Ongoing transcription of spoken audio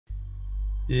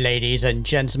Ladies and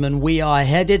gentlemen, we are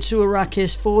headed to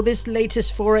Arrakis for this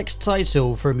latest 4X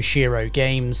title from Shiro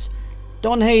Games.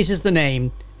 donHaize is the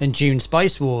name, and Dune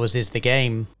Spice Wars is the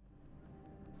game.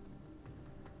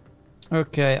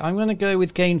 Okay, I'm going to go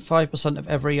with gain 5% of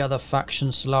every other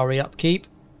faction Solari upkeep,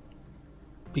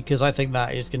 because I think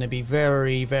that is going to be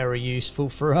very, very useful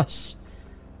for us.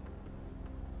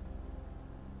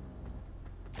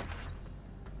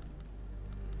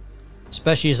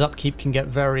 Especially as upkeep can get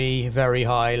very, very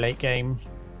high late game.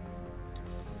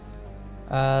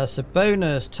 So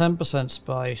bonus 10%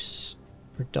 spice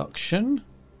production.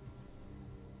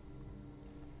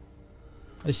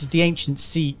 This is the ancient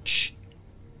Sietch.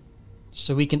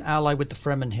 So we can ally with the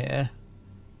Fremen here.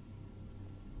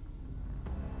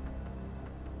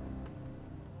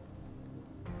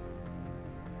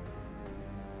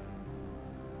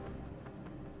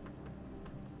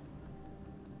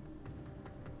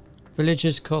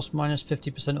 Villagers cost minus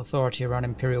 50% authority around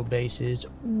Imperial bases.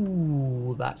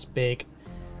 Ooh, that's big.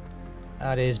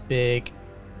 That is big.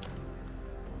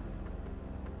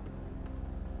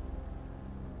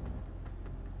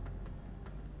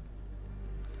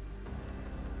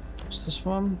 What's this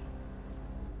one?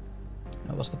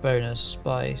 Oh, what's the bonus?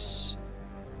 Spice.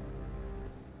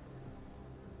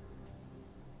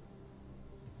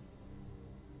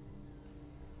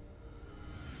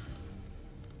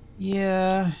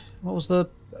 Yeah. What was the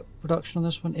production on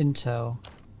this one? Intel.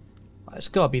 It's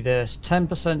got to be this.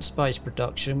 10% spice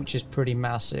production, which is pretty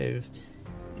massive.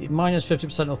 Minus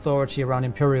 50% authority around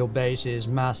Imperial bases,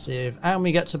 massive. And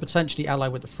we get to potentially ally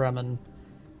with the Fremen.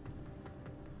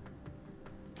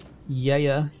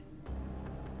 Yeah.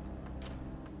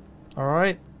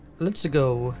 Alright, let's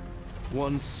go.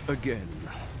 Once again,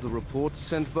 the reports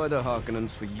sent by the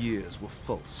Harkonnens for years were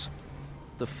false.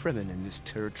 The Fremen in this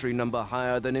territory number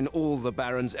higher than in all the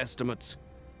Baron's estimates.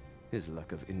 His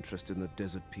lack of interest in the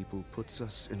desert people puts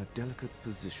us in a delicate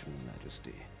position,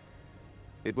 Majesty.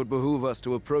 It would behoove us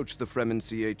to approach the Fremen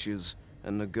Sietches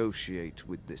and negotiate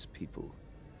with this people.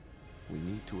 We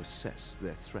need to assess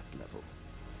their threat level.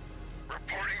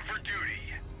 Reporting for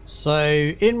duty.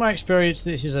 So, in my experience,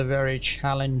 this is a very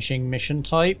challenging mission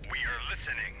type. We are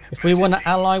listening. If we want to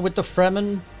ally with the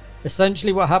Fremen,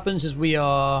 essentially what happens is we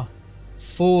are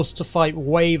forced to fight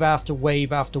wave after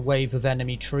wave after wave of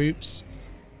enemy troops.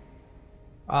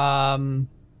 So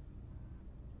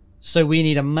we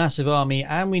need a massive army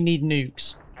and we need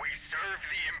nukes. We serve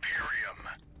the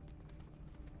Imperium.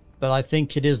 But I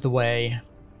think it is the way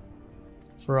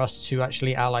for us to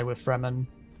actually ally with Fremen.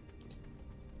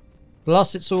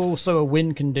 Plus it's also a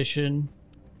win condition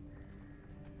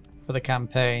for the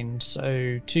campaign.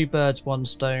 So 2 birds, 1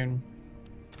 stone.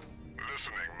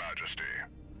 Listening, Majesty.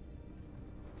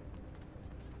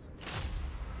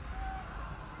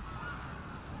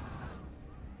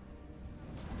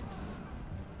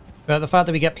 But the fact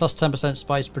that we get plus 10%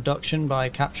 spice production by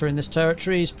capturing this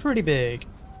territory is pretty big.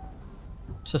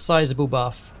 It's a sizable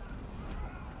buff.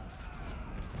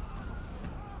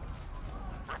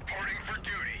 Reporting for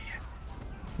duty.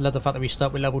 Love the fact that we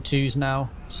start with level 2s now.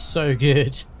 So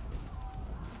good.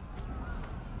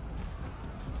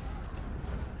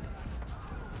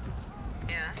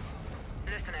 Yes.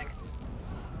 Listening.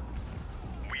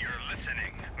 We are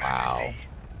listening, Wow. Majesty.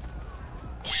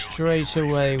 Straight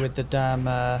away with the damn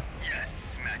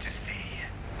Yes, Majesty.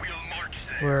 We'll march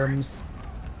there. worms.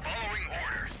 Following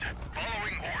orders.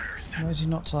 Following orders. Why is he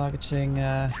not targeting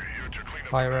We're here to clean up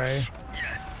Pyro? the mess.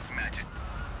 Yes, Majesty.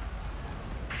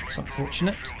 It's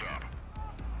unfortunate. Filled up.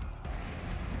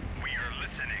 We are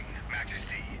listening,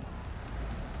 Majesty.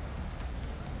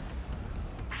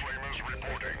 Flamers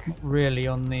reporting. Not really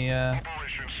on the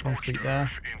Operation concrete Scorched there.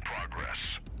 in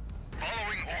progress.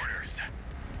 Following orders.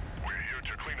 We're here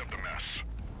to clean up the mess.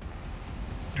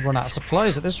 Run out of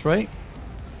supplies at this rate.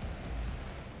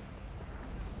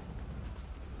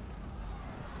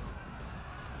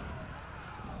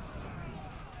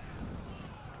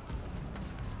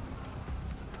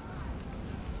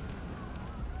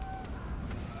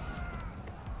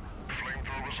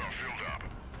 Flamethrowers are filled up.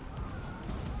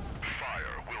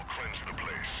 Fire will cleanse the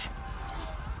place.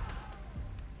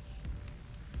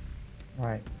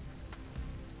 Right.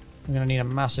 We're going to need a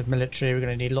massive military. We're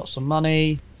going to need lots of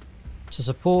money to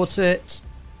support it.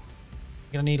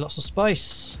 We're going to need lots of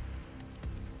spice.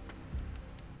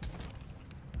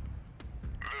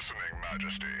 Listening,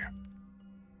 Majesty.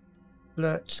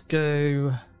 Let's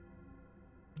go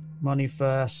money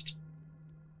first.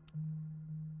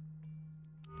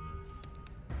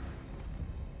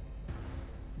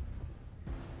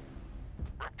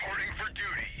 Reporting for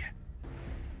duty.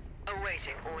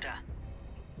 Awaiting order.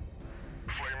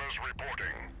 Flamers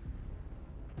reporting.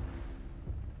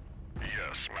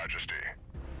 Yes, Majesty.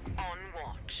 On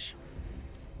watch.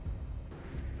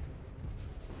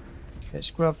 Okay,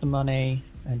 let's grab the money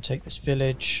and take this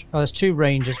village. Oh, there's 2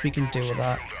 rangers. We can deal with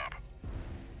that. Filled up.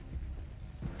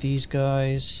 These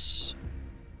guys.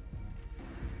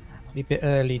 Probably a bit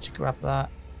early to grab that.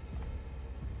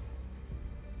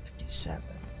 57.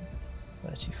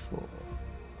 34.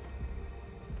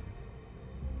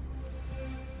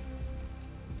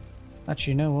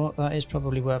 Actually, you know what? That is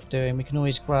probably worth doing. We can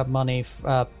always grab money,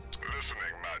 Listening,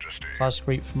 Majesty. buzz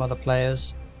creep from other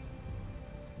players.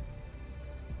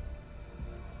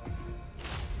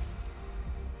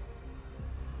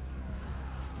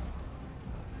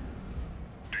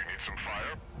 Do you need some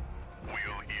fire? We'll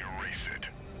erase it.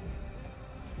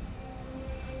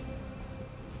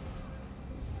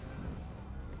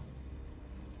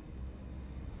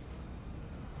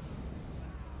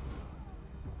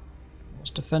 What's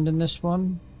defending this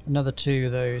one? Another 2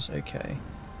 of those. Okay.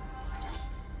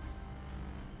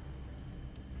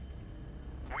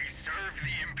 We serve the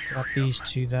Grab Imperium. these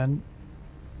 2 then.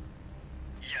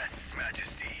 Yes,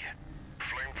 Majesty.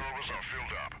 Flamethrowers are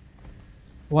filled up.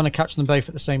 I want to catch them both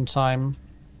at the same time.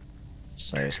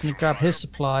 So it's going to grab his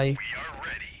supply, We are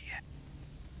ready.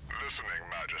 Listening,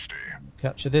 Majesty.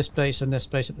 capture this base and this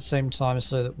base at the same time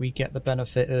so that we get the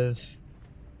benefit of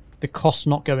the cost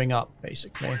not going up,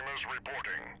 basically. Flamers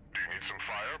reporting. Do you need some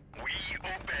fire? We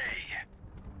obey.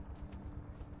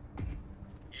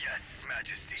 Yes,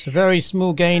 Majesty. It's a very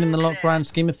small gain in the grand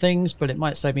scheme of things, but it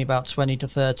might save me about 20 to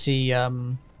 30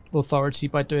 authority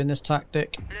by doing this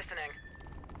tactic, Listening.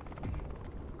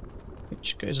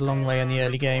 which goes a long way in the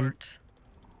early game.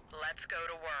 Let's go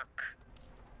to work.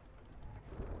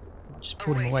 I just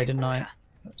pulled him away, didn't I?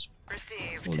 Let's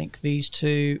Received. link these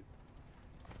 2.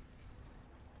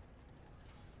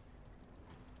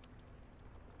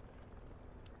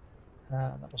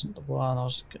 That wasn't the one I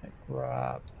was going to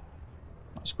grab.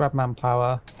 Let's grab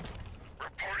manpower.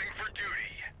 Reporting for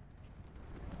duty.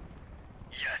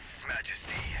 Yes,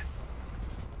 Majesty.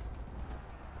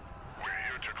 We're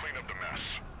here to clean up the mess.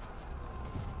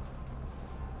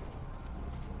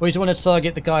 Always want to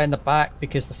target the guy in the back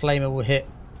because the flamer will hit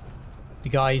the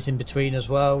guys in between as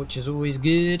well, which is always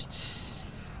good.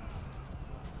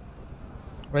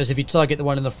 Whereas if you target the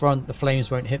one in the front, the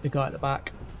flames won't hit the guy at the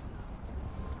back.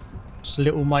 Just a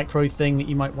little micro thing that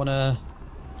you might want to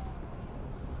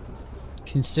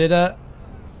consider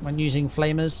when using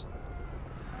flamers.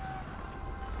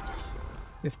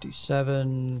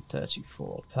 57,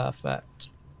 34, perfect.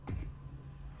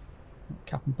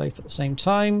 Cap them both at the same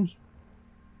time.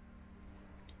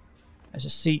 There's a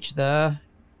Sietch there.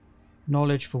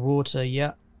 Knowledge for water,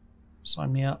 yeah.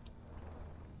 Sign me up.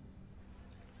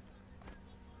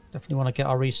 Definitely want to get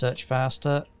our research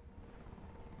faster.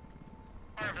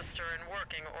 Harvester in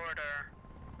working order.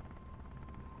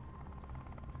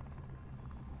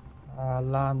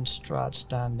 Land strat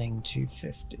standing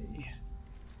 250.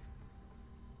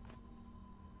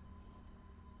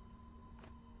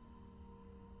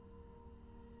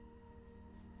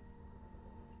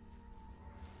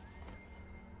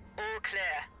 All clear.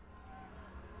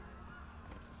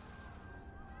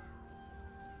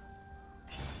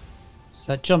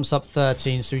 So it jumps up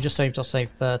 13, so we just saved, I'll say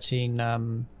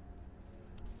 13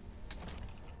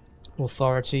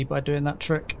 authority by doing that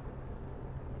trick.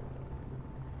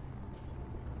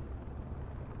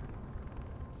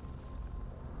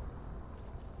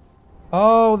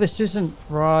 Oh, this isn't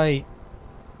right.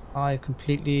 I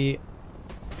completely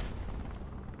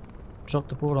dropped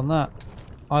the ball on that.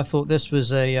 I thought this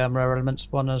was a rare element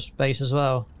spawner's base as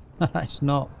well. It's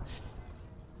not.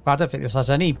 But I don't think this has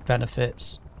any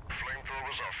benefits.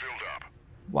 Flamethrowers are filled up.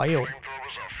 Wow.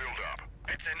 Flamethrowers are filled up.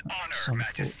 It's an That's honor,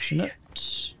 Majesty. unfortunate.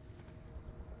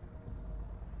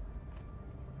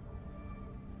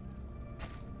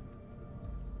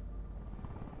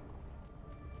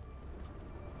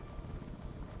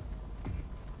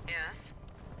 Yes.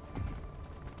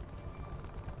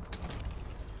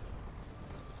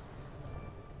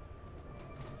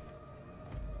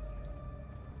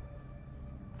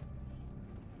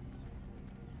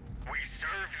 We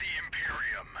serve the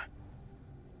Imperium.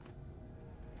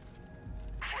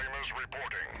 Flamers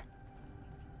reporting.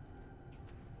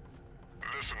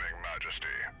 Listening, Majesty.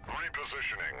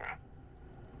 Repositioning.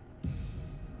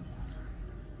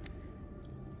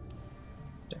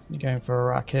 Definitely going for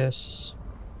Arrakis.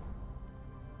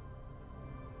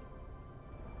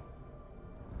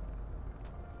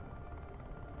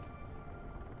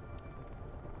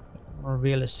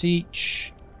 Reveal a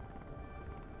Sietch.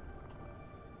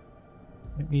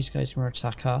 I think these guys can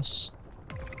attack us.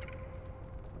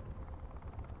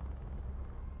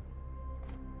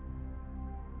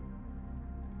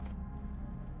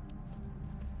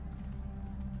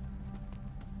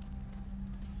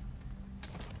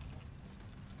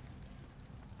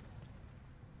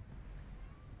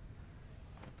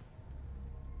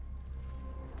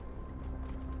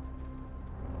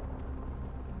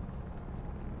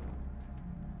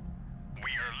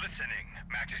 listening,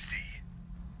 Majesty.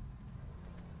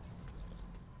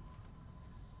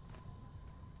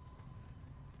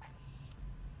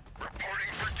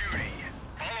 Reporting for duty.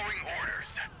 Following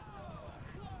orders.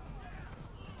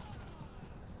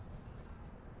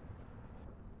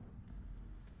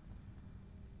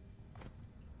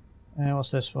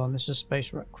 What's this one? This is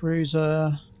Space Wreck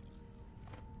Cruiser.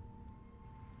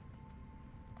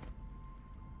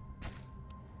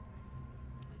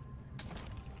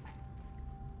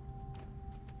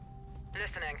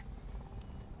 Listening.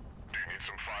 Do you need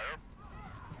some fire?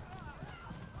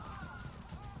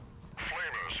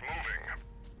 Flamers moving.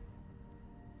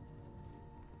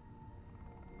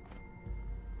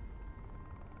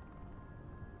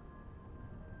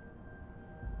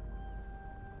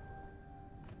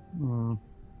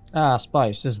 Ah,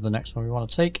 Spice. This is the next one we want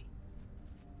to take.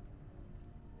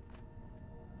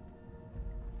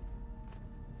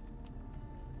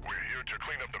 We're here to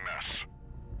clean up the mess.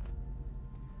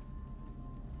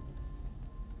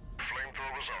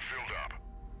 Flamethrowers are filled up.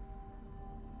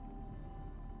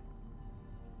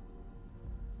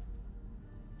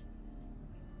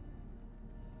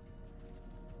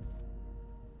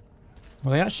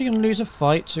 Are they actually going to lose a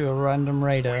fight to a random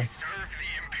raider? Serve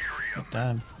the Imperium.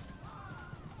 Damn.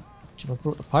 Should have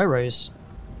brought the pyros.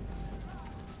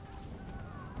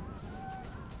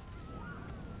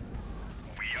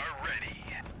 We are ready.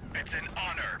 It's an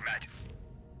honor, Majesty.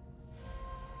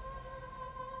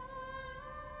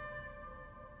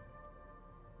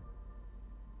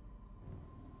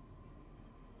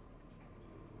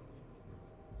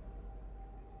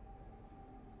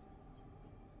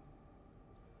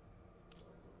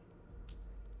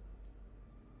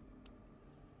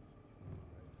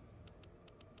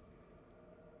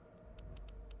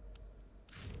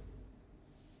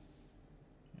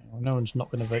 Well, no one's not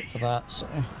going to vote for that, so...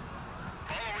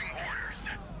 Following orders.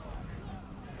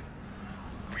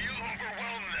 We'll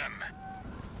overwhelm them.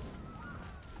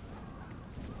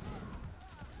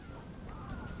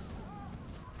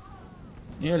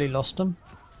 Nearly lost them.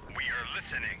 We are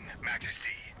listening, Majesty.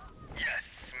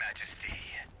 Yes, Majesty.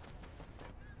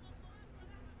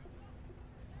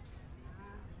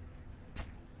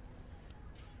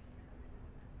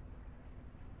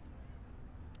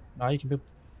 Now you can be...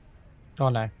 Oh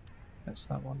no. That's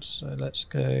that one. So let's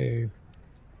go...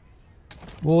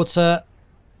 Water.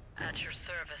 At your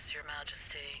service, Your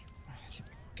Majesty. I think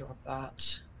we can go up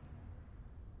that.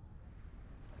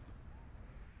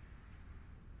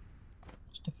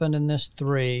 Just defending this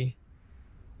 3.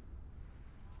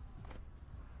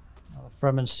 Oh, the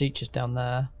Fremen Sietch is down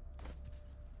there.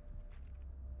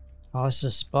 Oh, this is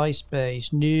a spice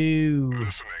base. No. Listening,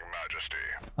 Majesty.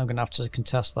 I'm going to have to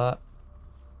contest that.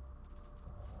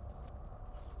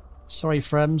 Sorry,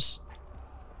 Frems.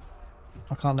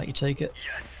 I can't let you take it.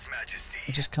 Yes, Majesty.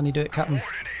 I just can you do it, Captain?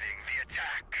 Coordinating the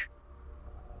attack.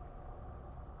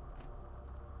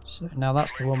 So now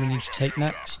that's the one we need to take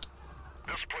next.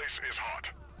 This place is hot.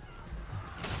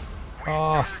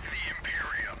 Oh, Serve the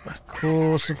Imperium.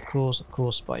 of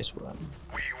course, Spice Worm.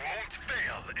 We won't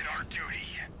fail in our duty.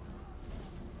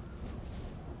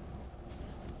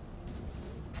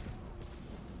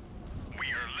 We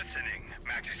are listening,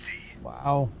 Majesty.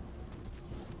 Wow.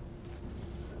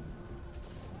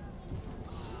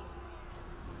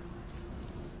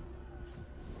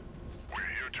 We're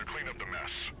here to clean up the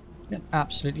mess. Getting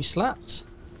absolutely slapped.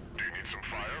 Do you need some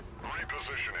fire?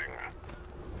 Repositioning.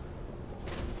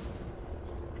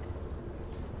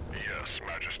 Yes,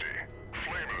 Majesty.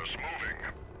 Flamers moving.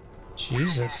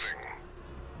 Jesus. Moving.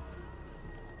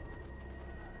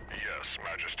 Yes,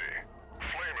 Majesty.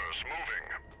 Flamers moving.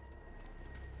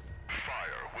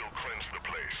 Fire will cleanse the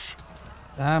place.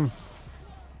 Damn.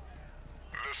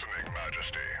 Listening,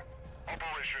 Majesty.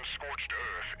 Operation Scorched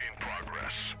Earth in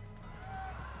progress.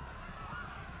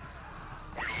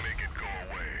 We'll make it go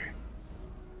away.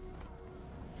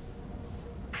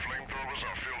 Flamethrowers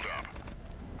are filled up.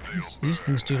 These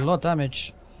things do a lot of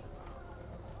damage.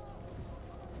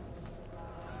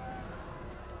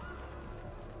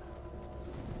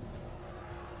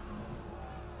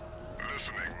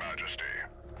 Listening, Majesty.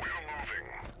 We're moving.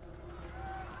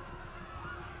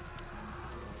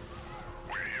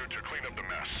 We're here to clean up the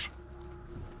mess.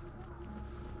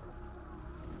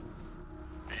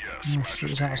 Yes, Oh, Majesty.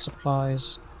 she's out of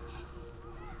supplies.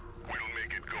 We'll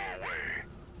make it go away.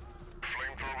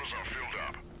 Flamethrowers are filled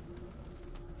up.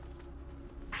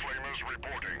 Flamers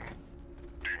reporting.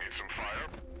 Do you need some fire?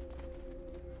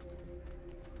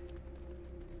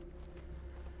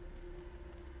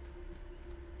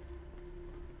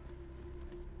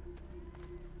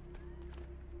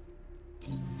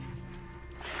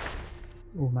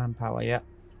 All manpower, yeah.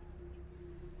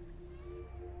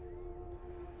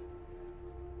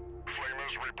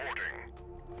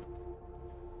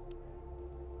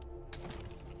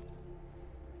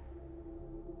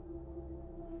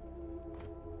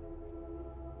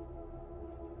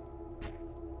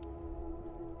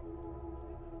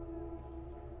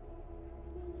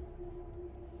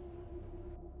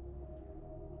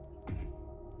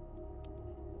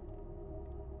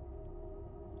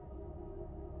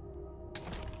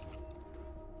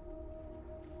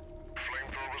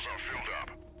 Flamethrowers are filled up.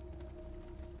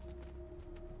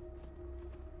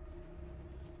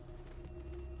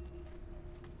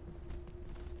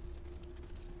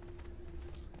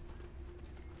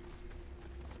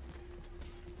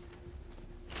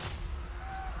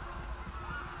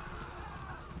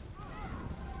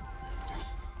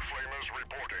 Flamers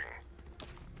reporting.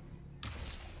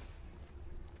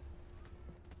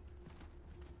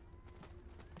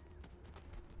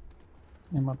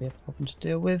 It might be a problem to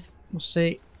deal with. We'll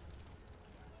see.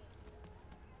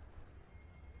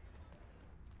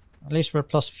 At least we're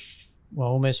at well,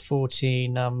 almost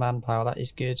 14 manpower. That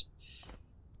is good.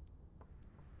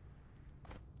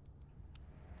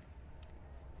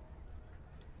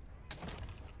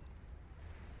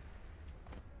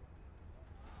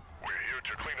 We're here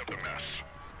to clean up the mess.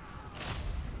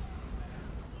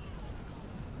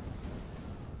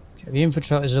 Okay, the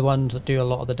infiltrators are the ones that do a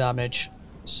lot of the damage.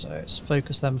 So let's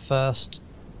focus them first.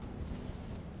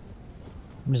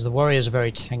 Because the warriors are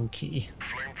very tanky.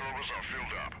 Flamethrowers are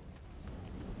filled up.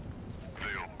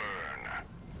 They'll burn.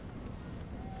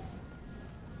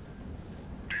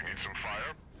 Do you need some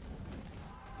fire?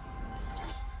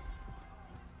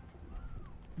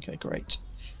 Okay, great.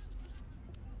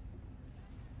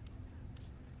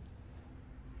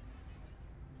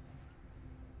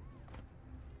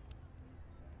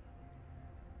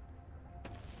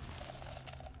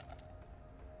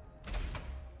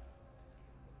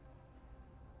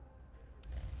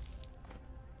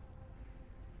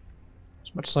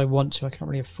 As much as I want to, I can't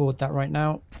really afford that right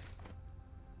now.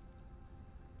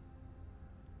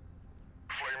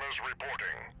 Flamers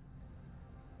reporting.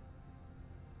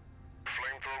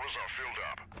 Flamethrowers are filled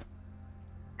up.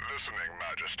 Listening,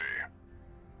 Majesty.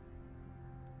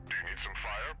 Do you need some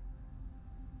fire?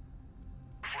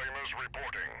 Flamers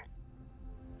reporting.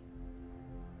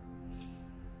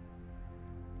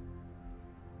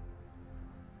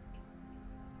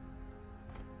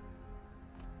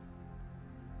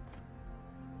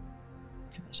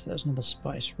 Okay, so there's another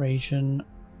spice region.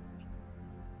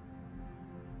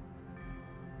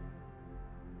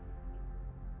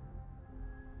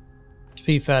 To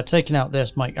be fair, taking out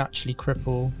this might actually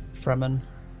cripple Fremen.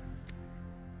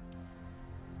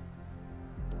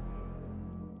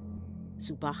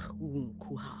 Subach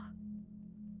kuha.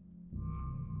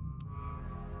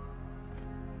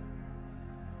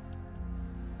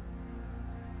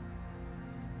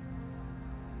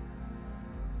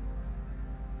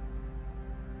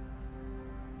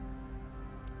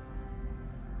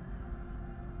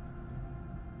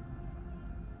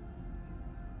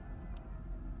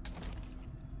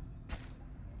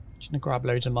 Just gonna grab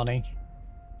loads of money.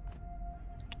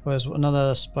 There's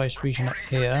another spice region up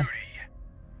here.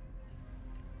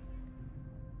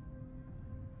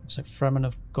 So Fremen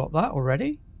have got that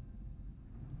already.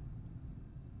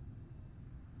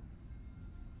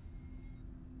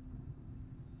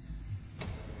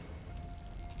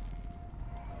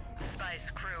 Spice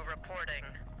crew reporting.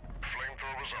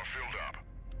 Flamethrowers are filled up.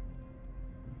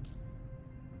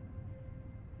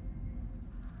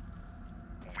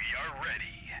 We are ready.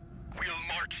 We'll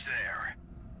march there.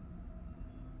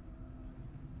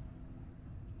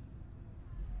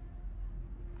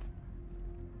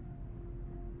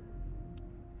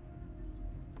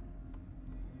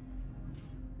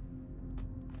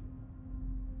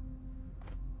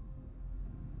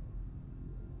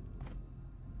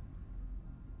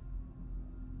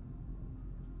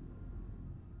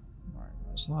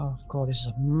 Oh god, this is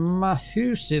a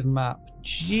massive map.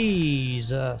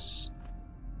 Jesus.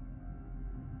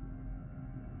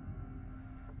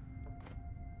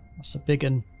 That's a big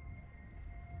one.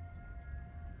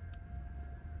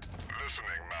 Listening,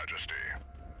 Majesty.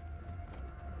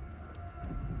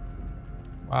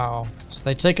 Wow. So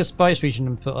they take a spice region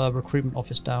and put a recruitment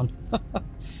office down.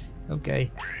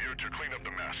 Okay. We're here to clean up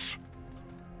the mess.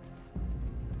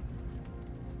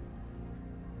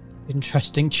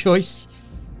 Interesting choice.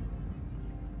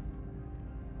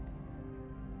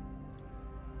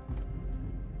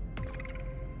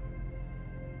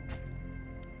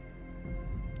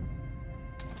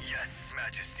 Yes,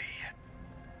 Majesty.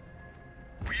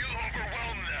 We'll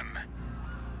overwhelm them.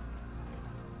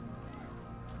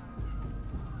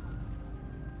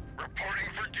 Reporting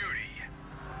for duty.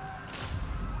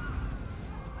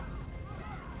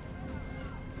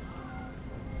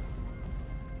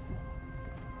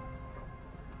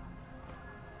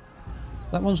 So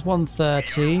that one's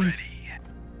 130. Ready.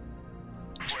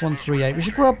 It's 138. We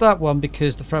should grab that one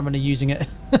because the Fremen are using it.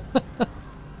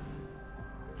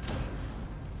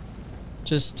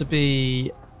 Just to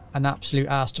be an absolute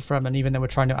ass to Fremen, even though we're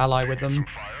trying to ally with them. Some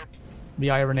fire. The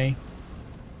irony.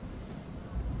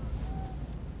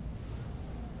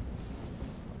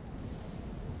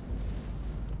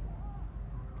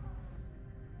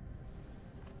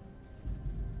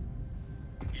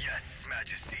 Yes,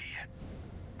 Majesty.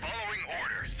 Following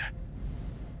orders.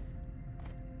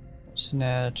 What's in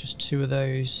there? Just 2 of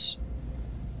those.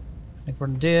 Big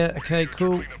Grenadier. Okay,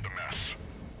 cool. Clean up the mess.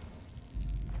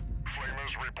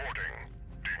 Flamers reporting.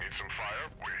 Do you need some fire?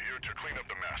 We're here to clean up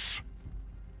the mess.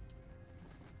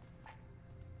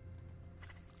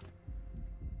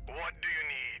 What do you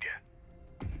need?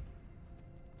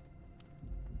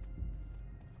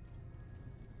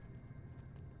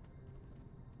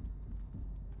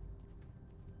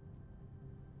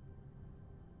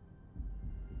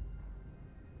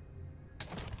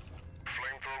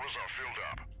 Flamethrowers are filled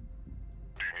up.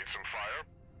 Do you need some fire?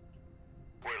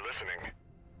 We're listening.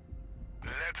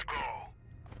 Let's go.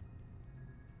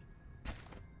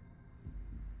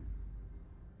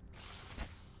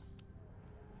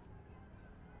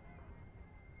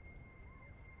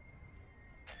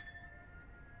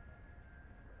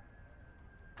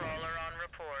 Brawler on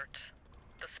report.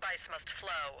 The spice must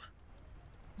flow.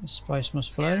 The spice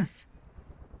must flow. Yes.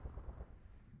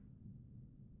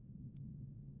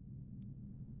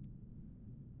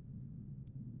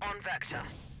 On vector.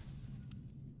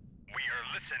 We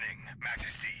are listening,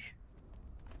 Majesty.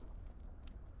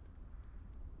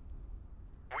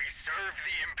 We serve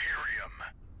the Imperium.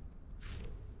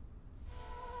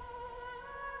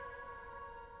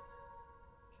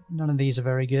 None of these are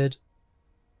very good.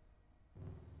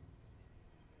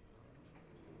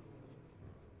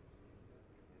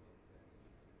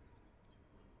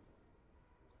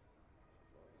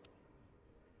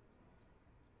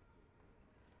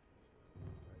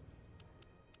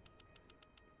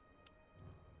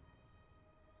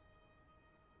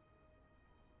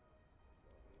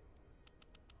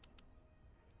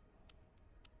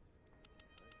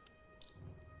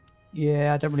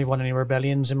 Yeah, I don't really want any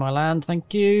rebellions in my land,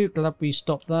 thank you. Glad we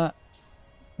stopped that.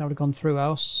 That would have gone through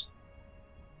us.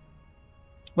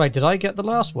 Wait, did I get the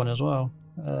last one as well?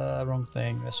 Wrong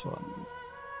thing, this one.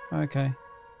 Okay.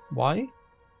 Why?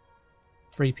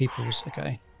 3 peoples,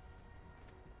 okay.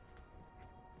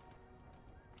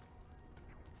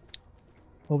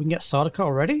 Well, we can get Sardaukar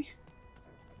already?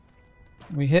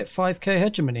 We hit 5k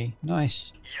hegemony.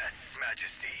 Nice. Yes,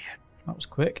 Majesty. That was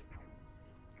quick.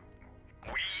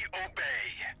 We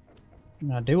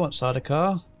obey. I do want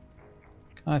Sardaukar.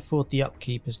 Can I afford the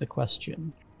upkeep is the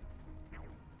question.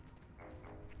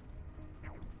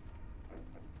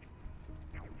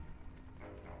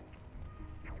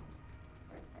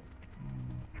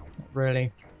 Not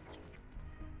really.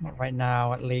 Not right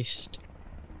now, at least.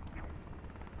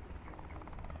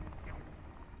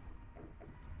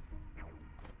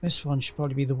 This one should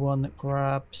probably be the one that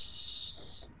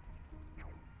grabs...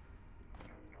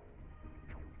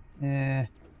 Yeah.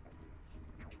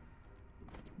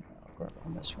 I'll grab it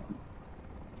on this one.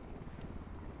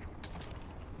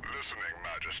 Listening,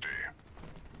 Majesty.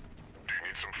 Do you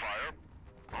need some fire?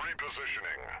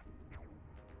 Repositioning.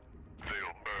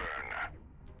 They'll burn.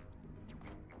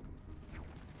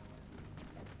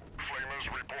 Flamers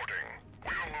reporting.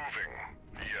 We're moving.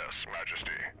 Yes,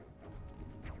 Majesty.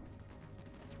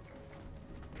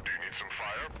 Do you need some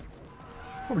fire?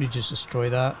 Probably just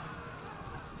destroy that.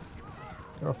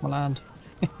 Get off my land.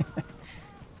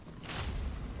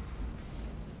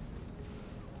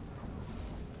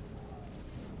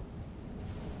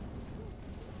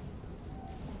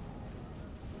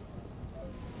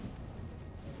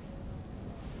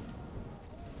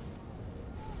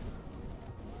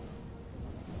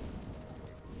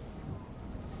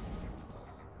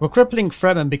 We're crippling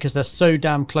Fremen because they're so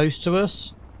damn close to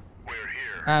us. We're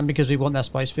here. And because we want their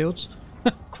spice fields.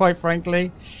 Quite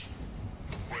frankly.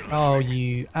 Oh,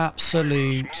 you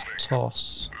absolute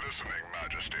toss. Listening,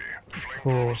 Majesty. Of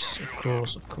course, of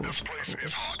course, of course, This of place is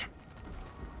course. hot.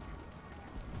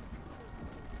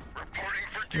 Reporting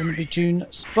for Wouldn't be duty. Dune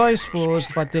Spice Wars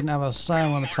if I didn't have a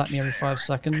sound attack me every 5 It's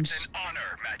seconds. an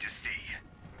honor, Majesty.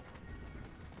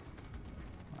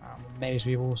 I'm amazed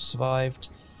we've all survived.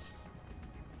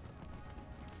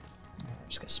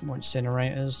 Let's get some more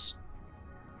incinerators.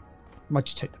 Might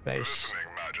just take the base.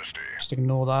 Listening, Majesty. Just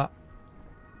ignore that.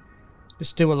 If it's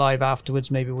still alive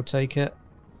afterwards, maybe we'll take it.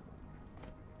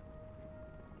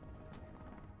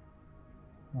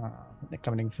 I think they're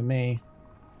coming in for me.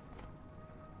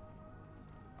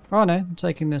 Oh no, I'm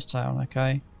taking this town,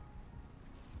 okay.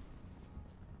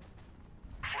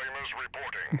 Flamers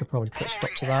reporting. I could probably put a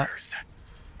stop to Following that. orders.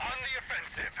 On the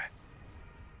offensive.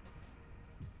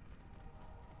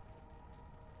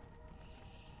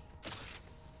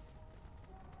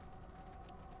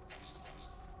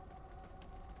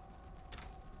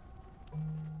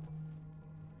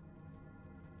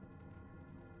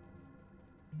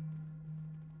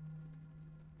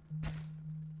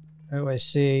 Oh, I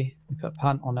see. We put a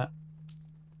pant on it.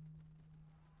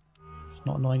 It's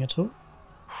not annoying at all.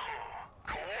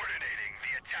 Coordinating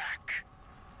the attack.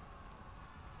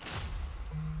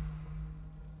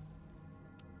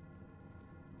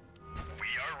 We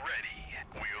are ready.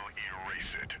 We'll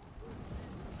erase it.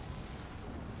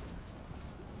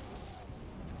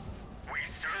 We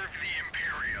serve the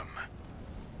Imperium.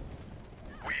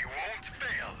 We won't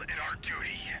fail in our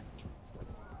duty.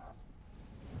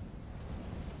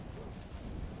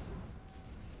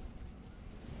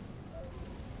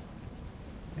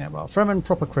 Yeah, well, Fremen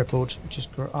proper crippled, which is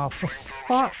great. Oh, for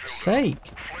fuck's sake!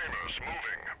 Flamers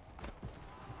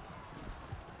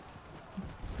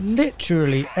moving.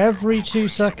 Literally every 2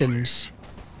 seconds.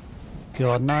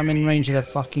 God, now I'm in range of their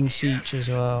fucking Sietch as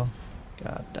well.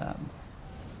 God damn.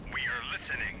 We are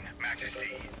listening,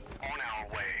 Majesty. On our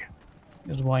way.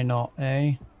 Because why not, eh?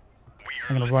 We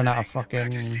I'm are gonna run out of listening, fucking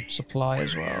Majesty. supply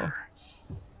as We're well. here.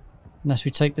 Unless we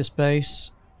take this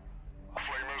base.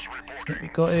 Flamers I think reporting. we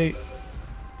got to.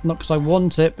 Not because I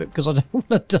want it, but because I don't want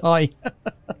to die.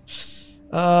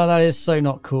 Oh, that is so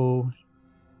not cool.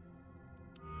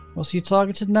 What's he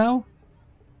targeted now?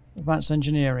 Advanced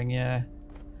engineering, yeah.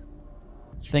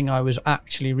 Thing I was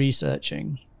actually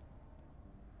researching.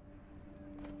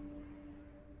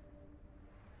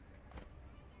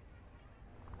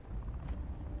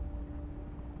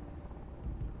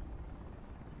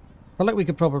 I feel like we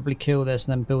could probably kill this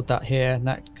and then build that here, and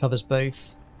that covers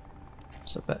both.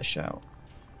 It's a better shout.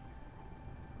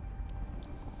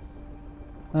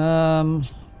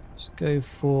 Let's go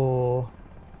for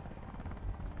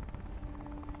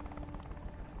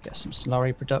get some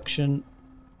slurry production.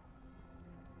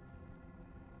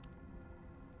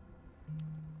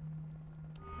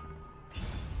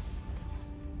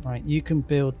 Right, you can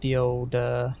build the old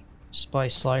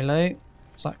spice silo,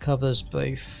 so that covers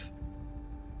both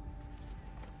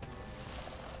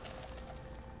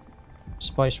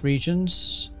spice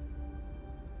regions.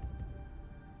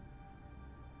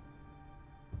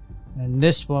 And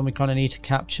this one we kind of need to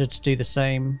capture to do the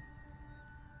same.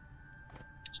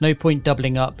 There's no point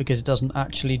doubling up because it doesn't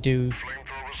actually do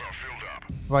Flamethrowers are filled up.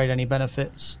 provide any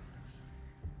benefits.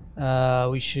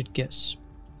 We should get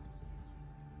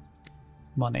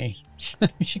money.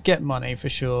 We should get money for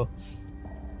sure.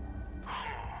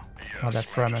 Oh, they're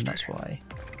Fremen, that's why.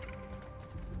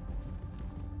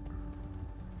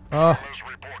 Oh, Flamers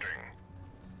reporting.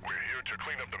 We're here to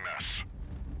clean up the mess.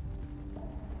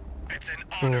 It's an of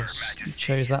honor, course. We Majesty.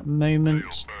 chose that moment.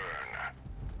 They'll burn.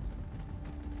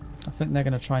 I think they're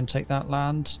going to try and take that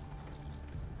land.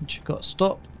 Which you've got to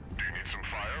stop. Do you need some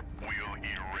fire? We'll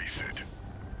erase it.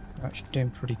 We're actually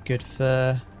doing pretty good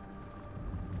for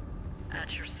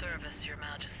At your service, Your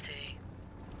Majesty.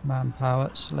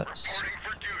 manpower, so let's... Reporting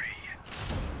for duty.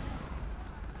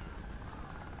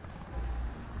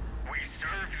 We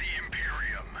serve the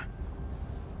Imperium.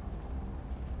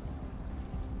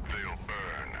 They'll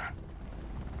burn.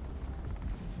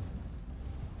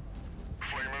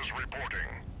 Flamers reporting.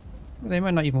 They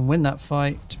might not even win that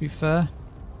fight, to be fair.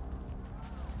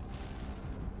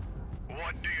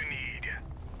 What do you need?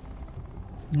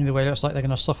 Either way, it looks like they're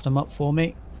going to soften them up for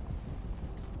me.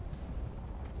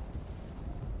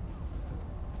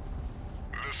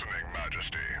 Listening,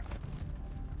 Majesty.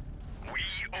 We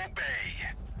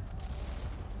obey.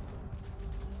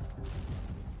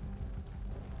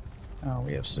 Oh,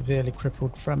 we have severely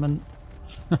crippled Fremen.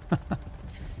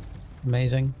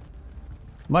 Amazing.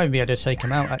 Might even be able to take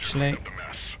them out, actually. The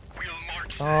mess. We'll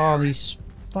march Oh, these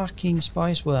fucking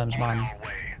spice worms, on man. our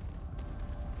way.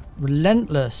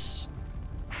 Relentless.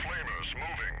 Flamers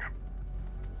moving.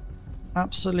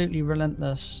 Absolutely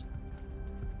relentless.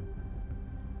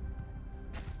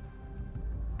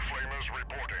 Flamers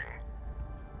reporting.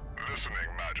 Listening,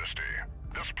 Majesty.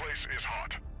 This place is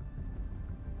hot.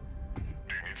 Do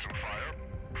you need some fire?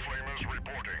 Flamers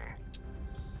reporting.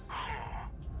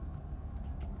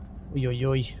 Oi, oi,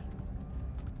 oi.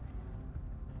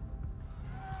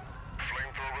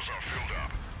 Flamethrowers are filled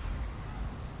up.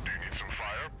 Do you need some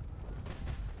fire?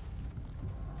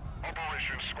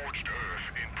 Operation Scorched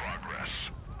Earth in progress.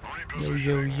 Yo,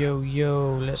 Repositioning. yo, yo,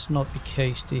 yo. Let's not be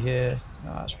hasty here.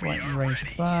 Oh, that's right in range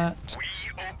of that. We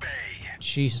obey.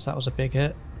 Jesus, that was a big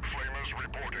hit. Flamers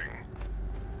reporting.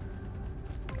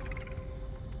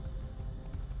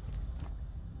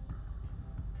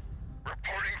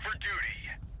 Reporting for duty.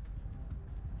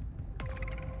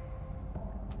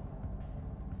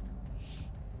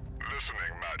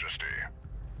 Listening, Majesty.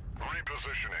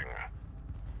 Repositioning.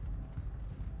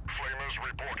 Flamers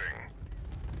reporting.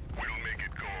 We'll make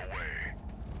it go away.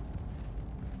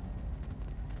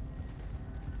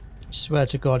 Swear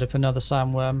to God, if another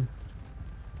sandworm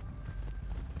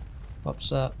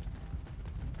pops up.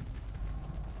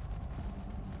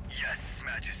 Yes,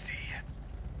 Majesty.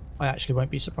 I actually won't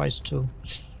be surprised at all.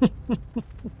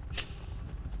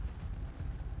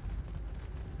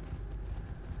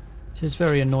 It is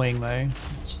very annoying though, I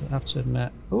have to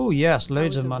admit. Oh yes,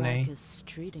 loads of money.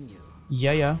 Treating you?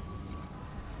 Yeah, yeah.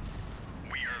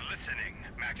 We are listening,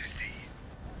 Majesty.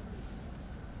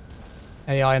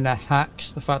 AI and their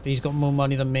hacks. The fact that he's got more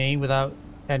money than me without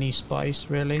any spice,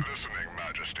 really. Listening,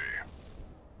 Majesty.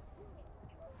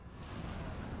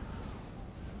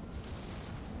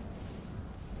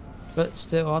 But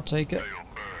still, I'll take it. They'll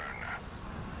burn.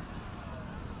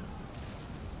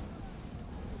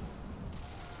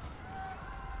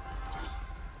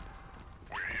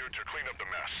 We're here to clean up the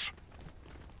mess.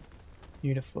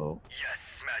 Beautiful.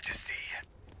 Yes, Majesty.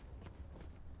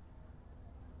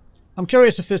 I'm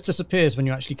curious if this disappears when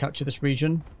you actually capture this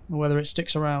region, or whether it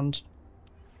sticks around.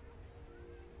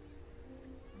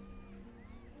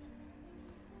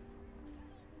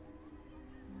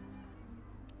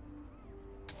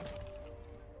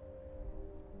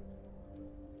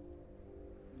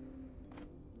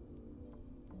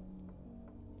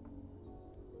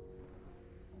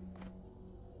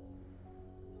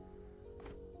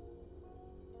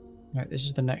 Right, this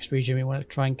is the next region we want to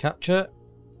try and capture.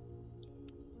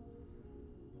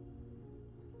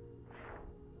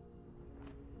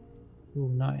 Oh,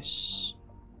 nice.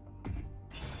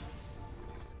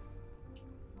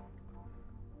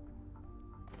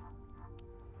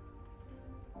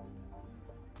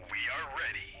 We are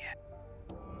ready.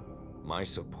 My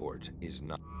support is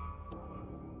not.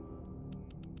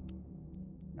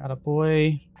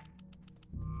 Attaboy.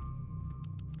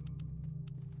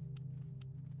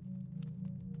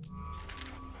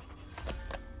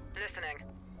 Listening.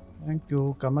 Thank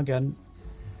you. Come again.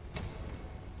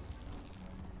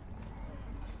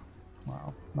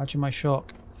 Wow. Imagine my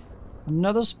shock.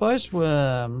 Another spice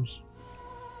worm.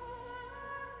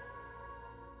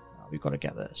 Oh, we've got to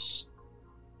get this.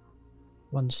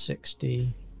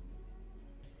 160.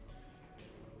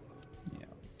 Yeah.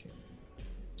 Okay.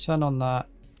 Turn on that.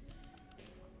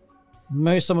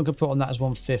 Most someone could put on that as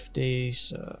 150,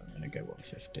 so I'm gonna go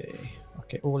 150.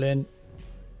 Okay, all in.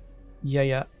 Yeah,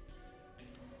 yeah.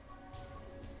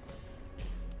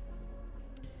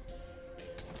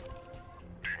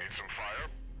 Do you need some fire?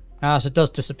 Ah, so it does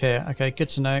disappear. Okay, good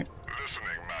to know. Listening,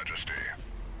 Majesty.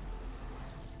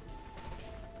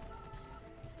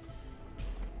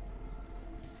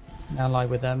 Ally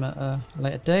with them at a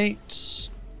later date.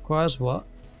 Requires what?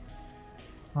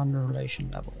 Under relation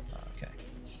level. Okay.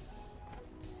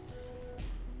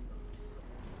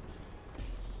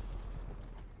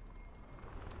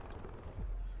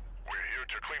 We're here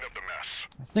to clean up the mess.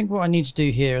 I think what I need to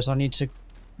do here is I need to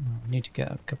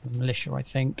get a couple of militia, I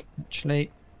think,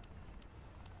 actually.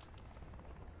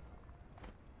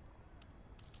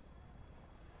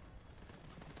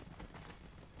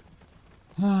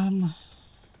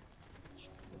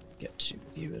 Get to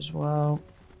you as well.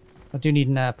 I do need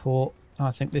an airport.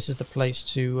 I think this is the place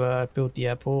to build the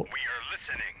airport. We are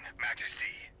listening, Majesty.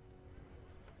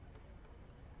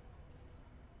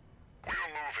 We're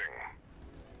moving.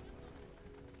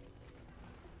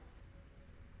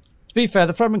 To be fair,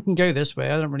 the Fremen can go this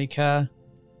way. I don't really care.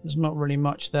 There's not really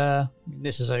much there. I mean,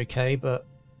 this is okay, but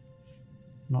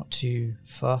not too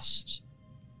fussed.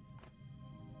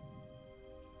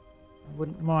 I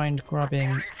wouldn't mind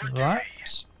grabbing that.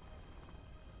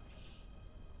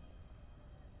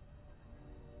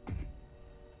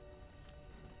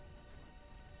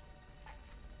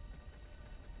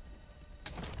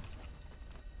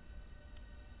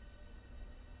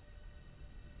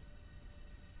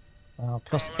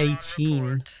 Plus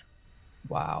 18.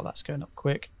 Wow, that's going up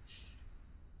quick.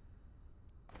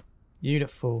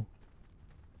 Beautiful.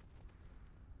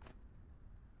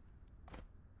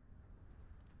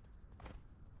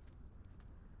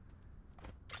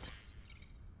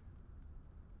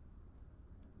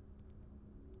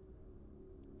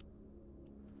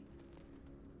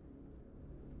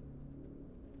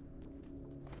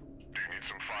 Do you need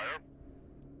some fire?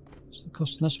 What's the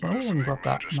cost on this one? Oh, I can grab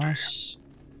that. Nice.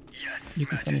 Yes, You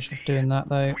can finish off Majesty. doing that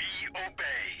though. We obey.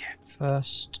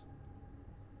 First.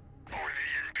 For the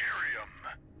Imperium.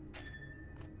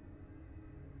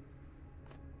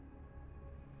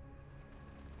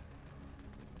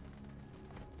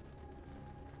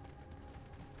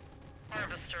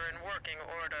 Harvester in working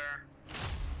order.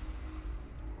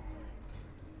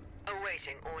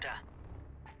 Awaiting order.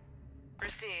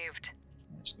 Received.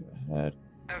 Let's go ahead.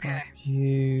 Okay. Grab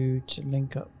you to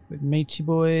link up with Matey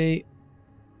Boy.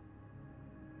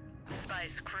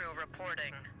 Spice crew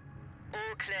reporting.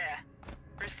 All clear.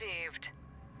 Received.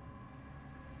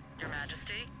 Your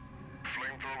Majesty?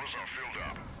 Flamethrowers are filled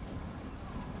up.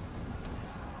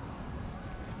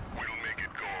 We'll make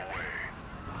it go away.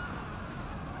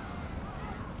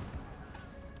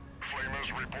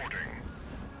 Flamers reporting.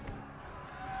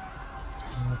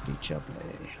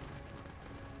 Lovely.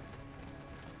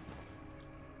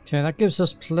 Okay, that gives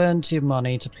us plenty of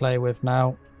money to play with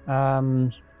now.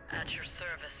 At your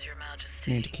service, Your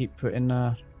Majesty. Need to keep putting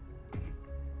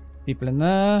people in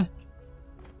there.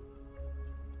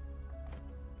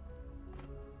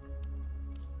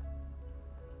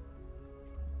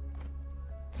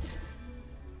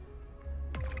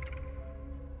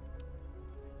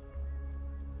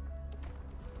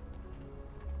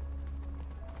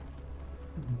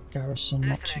 Garrison,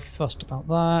 not too fussed about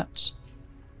that.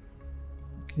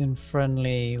 Getting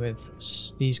friendly with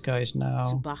these guys now.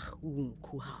 Subach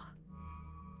Kuha.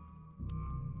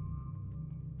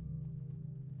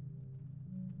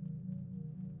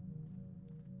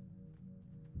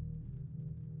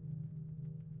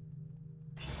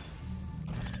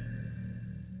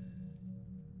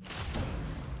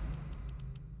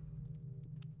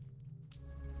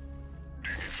 Do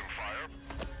you need some fire?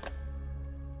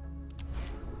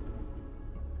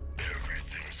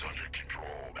 Everything's under control,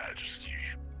 Majesty.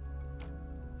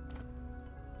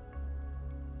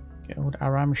 Get old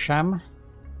Aram Sham.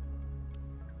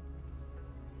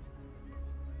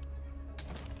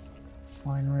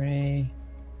 Finery.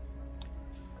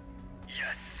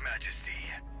 Yes, Majesty.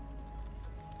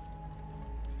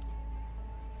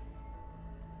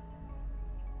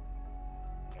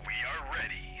 We are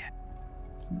ready.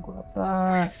 Grab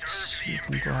that. Serve the You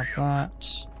can grab Imperium.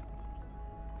 that.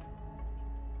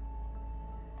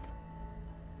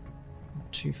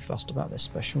 Not too fussed about this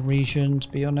special region, to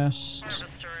be honest.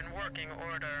 Harvester in working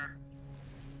order.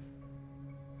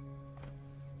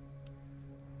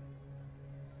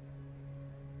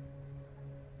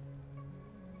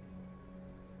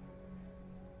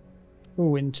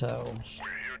 Ooh, intel. We're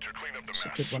here to clean up the It's a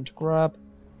mess. good one to grab.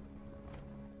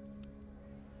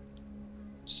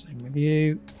 Same with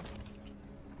you.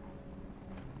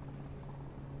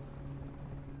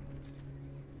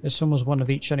 This one was one of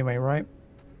each anyway, right?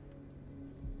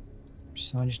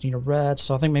 So I just need a red.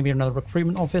 So I think maybe another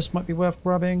recruitment office might be worth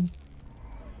grabbing.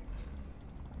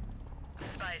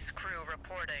 Spice crew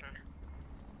reporting.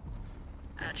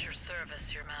 At your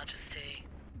service, Your Majesty.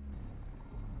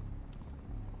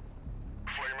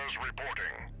 Flamers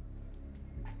reporting.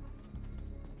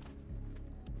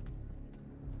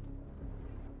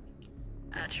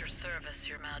 At your service,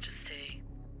 Your Majesty.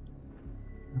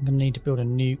 I'm going to need to build a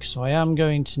nuke, so I am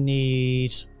going to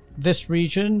need this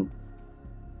region.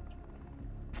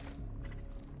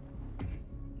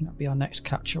 That'll be our next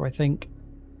capture, I think.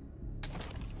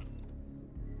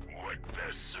 What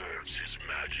best serves His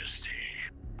Majesty?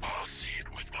 I'll see it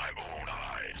with my own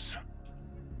eyes.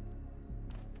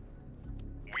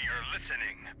 We are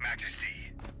listening,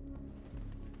 Majesty.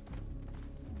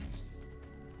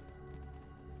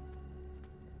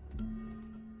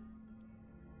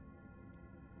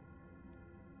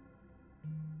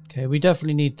 Okay, we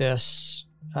definitely need this.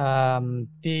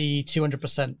 The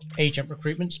 200% agent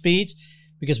recruitment speed,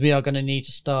 because we are going to need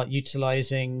to start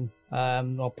utilizing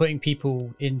or putting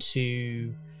people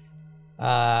into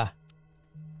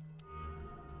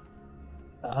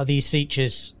these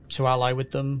Sietches to ally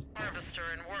with them. Harvester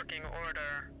in working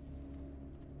order.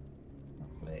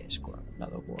 Let's grab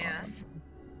another one. Yes.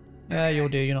 Yeah, you'll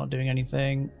do. You're not doing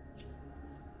anything.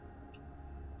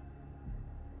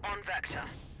 On Vector.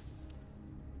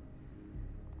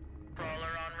 Crawler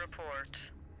on report.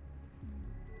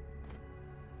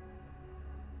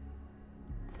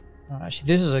 Actually,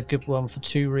 this is a good one for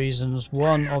two reasons.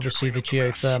 One, obviously, the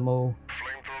geothermal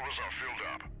Flamethrowers are filled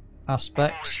up.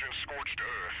 aspect. Demolition scorched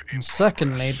earth in And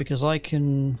secondly, progress. because I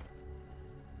can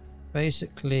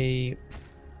basically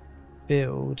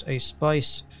build a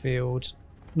spice field,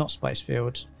 not spice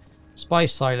field,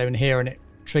 spice silo in here, and it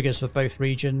triggers for both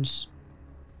regions.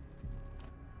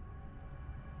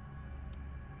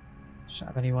 Don't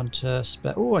have anyone to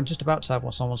spare. Oh, I'm just about to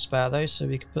have someone spare though, so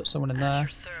we could put someone in At there. your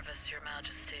service, Your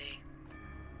Majesty.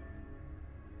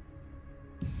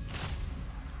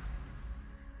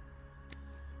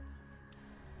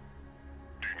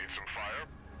 Do you need some fire?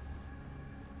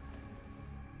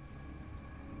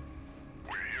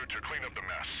 We're here to clean up the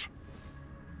mess.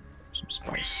 Some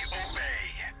We spice. obey.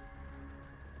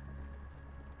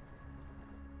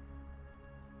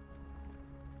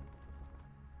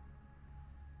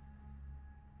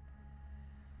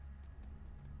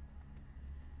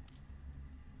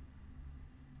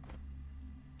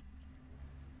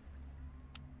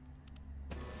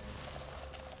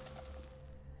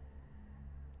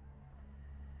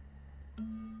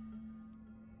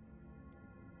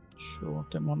 Sure,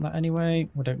 don't want that anyway.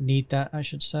 We don't need that, I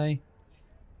should say.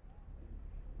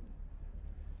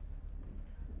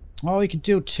 Oh, we can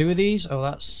do 2 of these? Oh,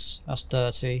 that's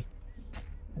dirty.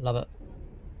 I love it.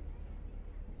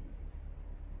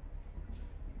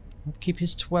 I'll keep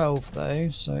his 12 though,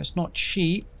 so it's not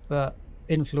cheap, but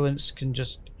influence can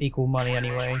just equal money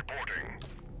anyway.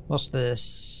 What's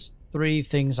this? 3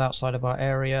 things outside of our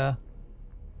area.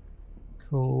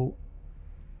 Cool.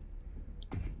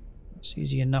 It's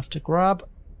easy enough to grab.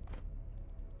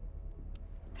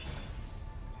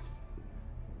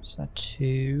 Is that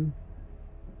 2?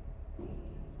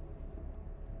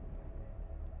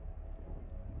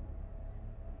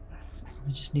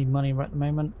 I just need money right at the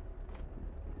moment.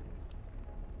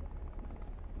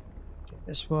 Get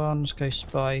this one, let's go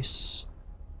spice.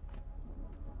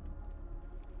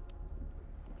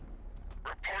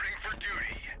 Reporting for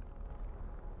duty.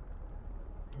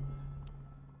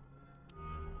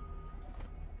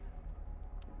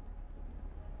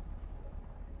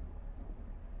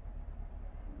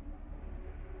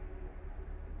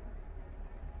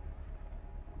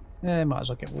 Yeah, might as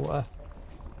well get water.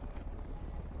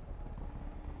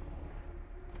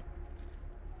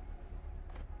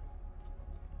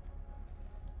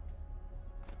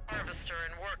 Harvester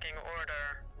in working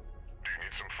order. Do you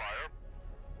need some fire?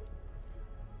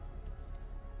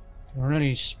 We're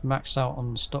only maxed out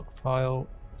on the stockpile.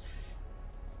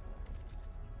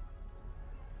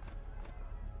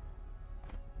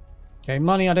 Okay,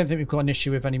 money I don't think we've got an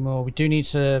issue with anymore. We do need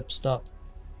to start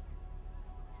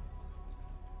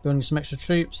building some extra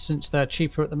troops since they're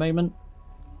cheaper at the moment.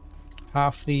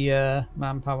 Half the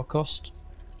manpower cost.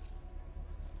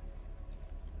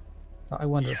 In fact, I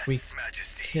wonder if we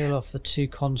kill off the 2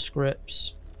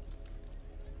 conscripts.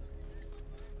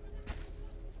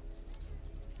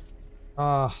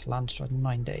 Ah, land strike in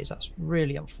 9 days. That's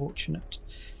really unfortunate.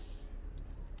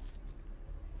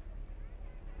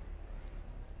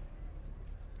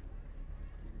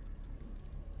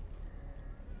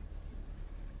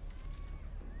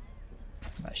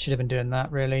 I should have been doing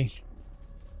that, really.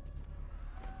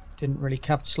 Didn't really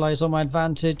capitalize on my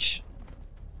advantage.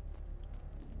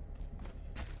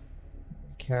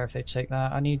 Don't care if they take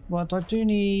that. I need what I do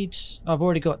need. I've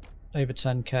already got over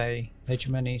 10k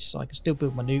hegemony, so I can still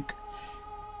build my nuke.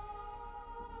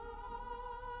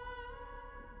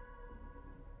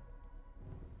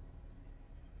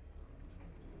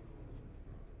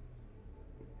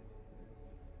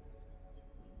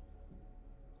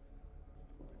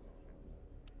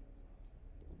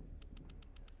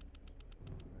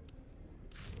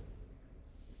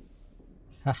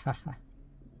 Hahaha.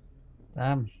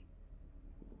 Damn.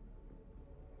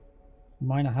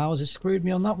 Minor houses screwed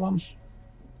me on that one.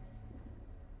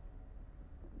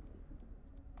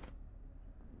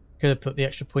 Could have put the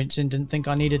extra points in, didn't think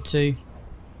I needed to.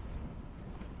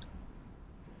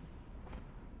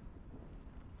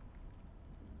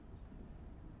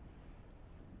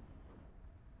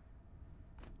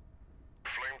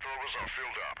 Flamethrowers are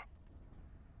filled up.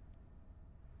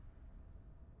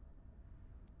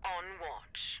 On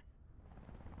watch.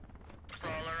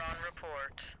 Crawler on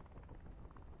report.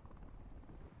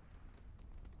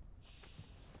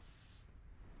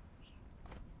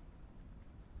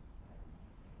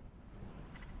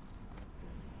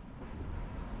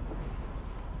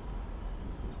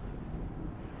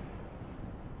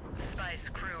 Spice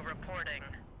crew reporting.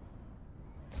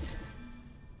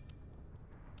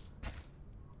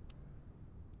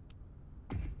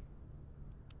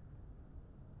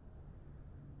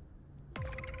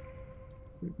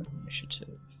 Recruitment initiative.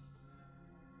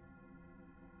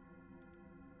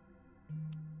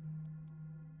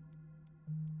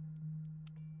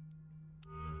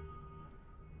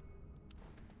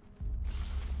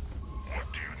 What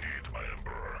do you need, my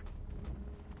Emperor?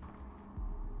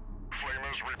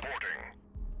 Flamers reporting.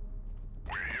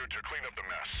 We're here to clean up the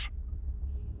mess.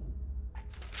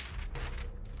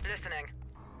 Listening.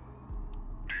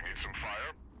 Do you need some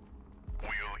fire?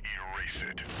 We'll erase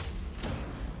it.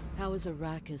 How is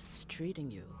Arrakis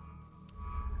treating you?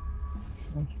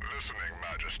 Listening,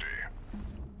 Majesty.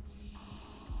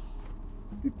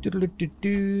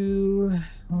 Do.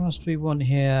 What else do we want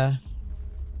here?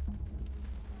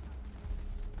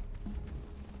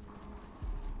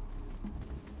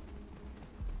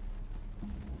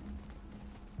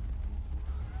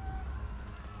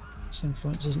 This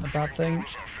influence isn't a bad thing.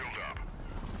 Flamethrowers are filled up.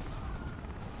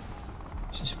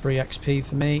 This is free XP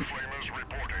for me. Flamers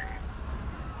reporting.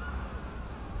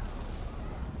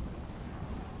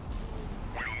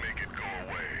 We'll make it go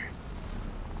away.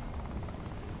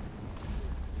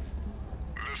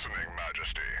 Listening,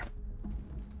 Majesty.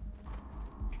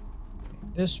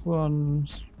 This one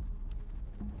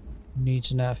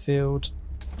needs an airfield.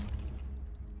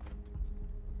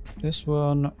 This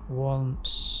one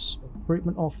wants a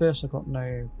recruitment office. I've got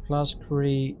no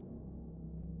plascrete.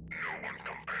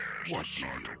 What do you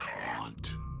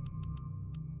want?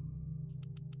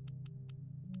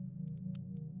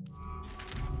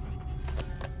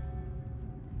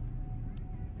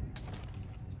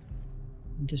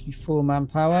 Gives me 4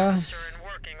 manpower. Master in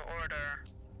working order.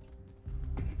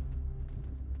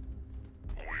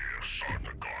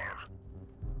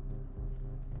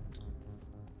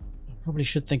 Probably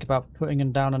should think about putting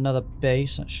him down another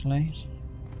base, actually.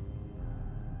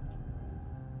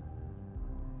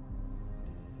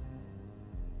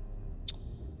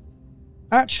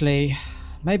 Actually,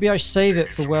 maybe I save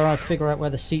it for where I figure out where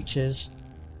the Sietch is.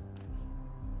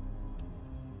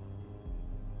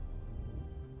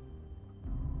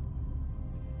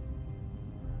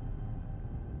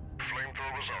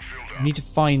 Flamethrowers are filled I up. need to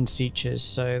find Sietches,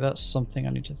 so that's something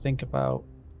I need to think about.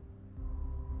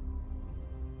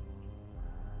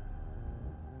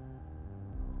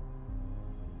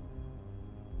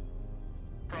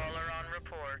 Crawler on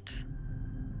report.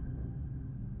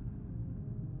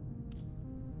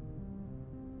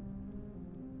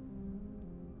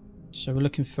 So we're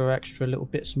looking for extra little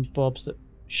bits and bobs that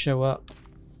show up.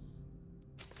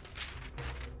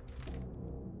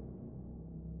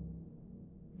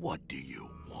 What do you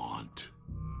want?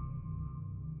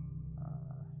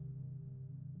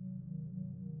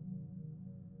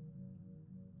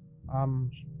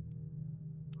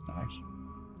 Nice.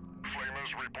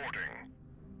 Flamers reporting.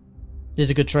 This is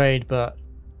a good trade, but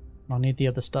I need the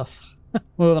other stuff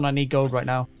more than I need gold right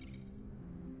now.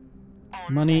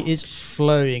 On Money route. is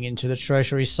flowing into the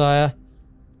treasury, sire.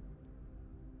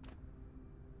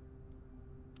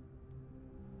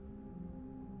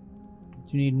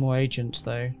 Do you need more agents,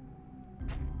 though?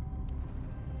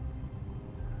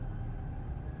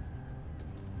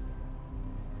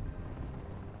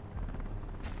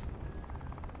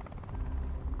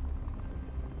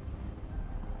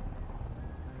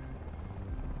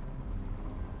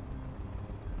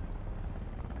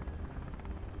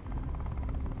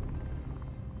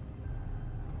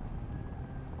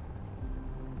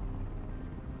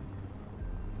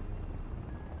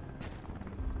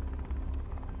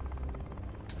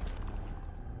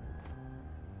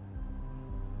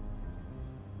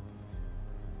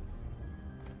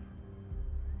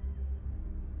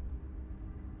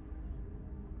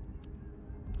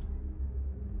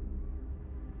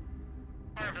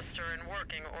 Harvester in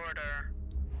working order.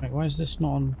 Wait, why is this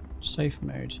not on safe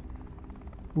mode?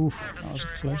 Oof, that was Harvester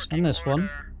in close. working And this one.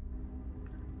 order.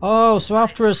 Oh, so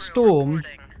after a Spice crew storm,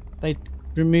 reporting. they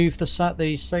removed the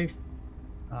safe.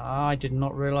 Ah, I did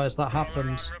not realise that Crawler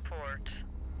happened. on report.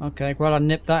 Okay, well I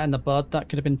nipped that in the bud. That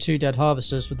could have been 2 dead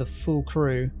harvesters with a full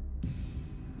crew.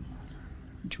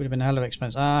 Which would have been a hell of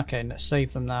expensive. Ah, okay, let's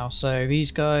save them now. So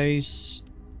these guys...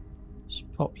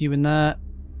 Just pop you in there.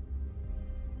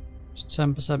 It's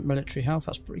 10% military health,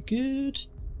 that's pretty good.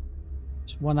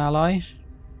 It's 1 ally.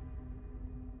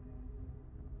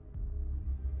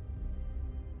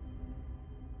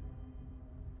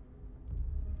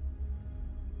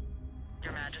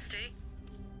 Your Majesty.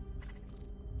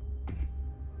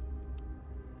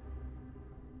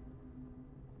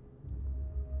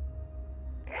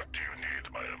 What do you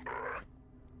need, my Emperor?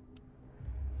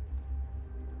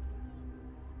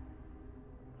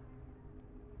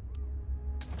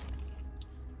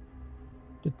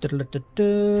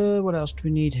 What else do we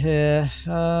need here?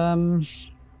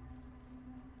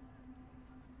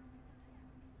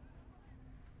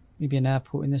 Maybe an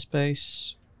airport in this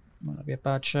base. Might not be a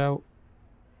bad shout.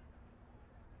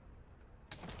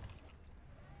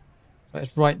 But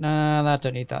it's right now. I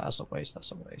don't need that. That's a waste.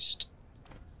 That's a waste.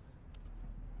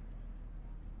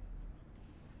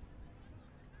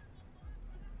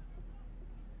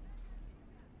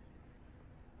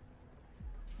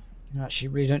 Actually,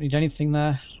 really don't need anything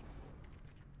there.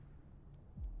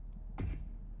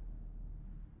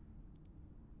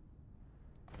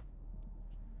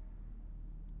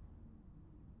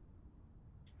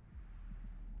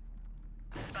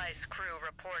 Spice crew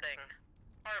reporting.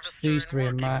 Harvester These in 3 are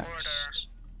working maxed.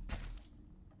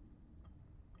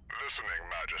 Listening,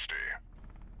 Majesty.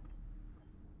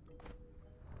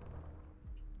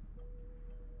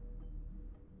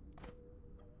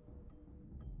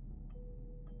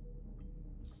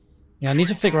 Yeah, I need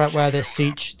to figure out where this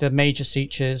siege, the major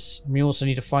siege is. And we also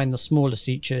need to find the smaller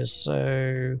sieges,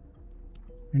 so...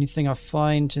 Anything I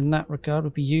find in that regard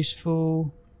would be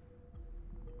useful.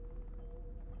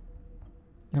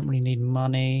 Don't really need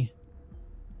money.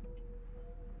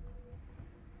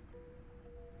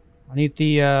 I need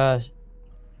the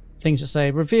things that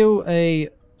say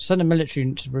send a military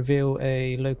unit to reveal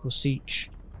a local siege.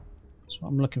 That's what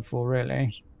I'm looking for,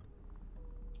 really.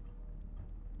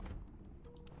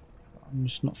 I'm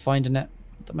just not finding it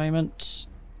at the moment.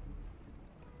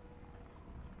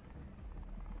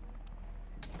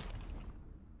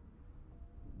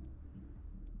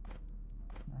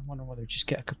 I wonder whether we just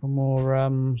get a couple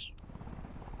more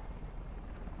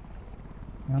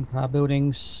manpower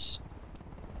buildings.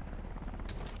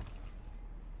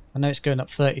 I know it's going up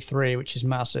 33, which is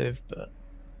massive, but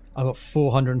I've got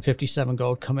 457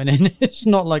 gold coming in. It's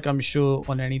not like I'm short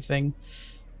on anything.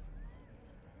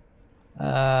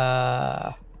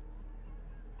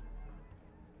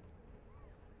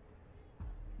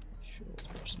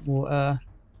 Water.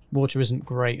 Water isn't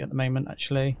great at the moment,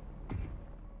 actually.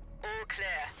 All clear.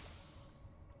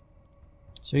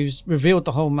 So he's revealed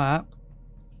the whole map.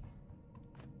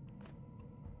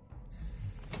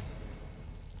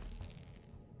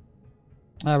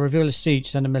 Reveal a siege,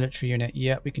 send a military unit.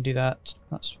 Yeah, we can do that.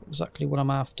 That's exactly what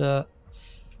I'm after.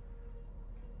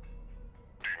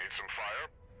 Do you need some fire?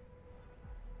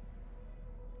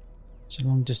 It's a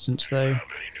long distance, though. Have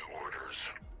any new orders?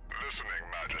 Listening,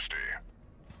 Majesty.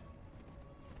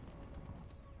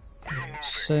 We're moving.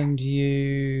 Send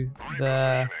you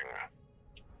there.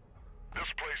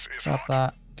 This place is Grab hot.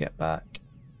 that. Get back.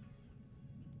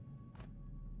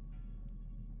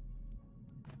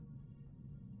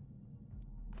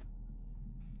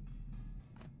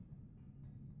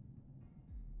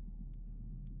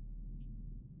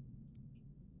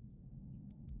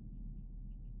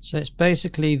 So it's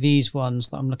basically these ones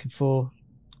that I'm looking for.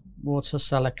 Water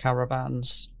cellar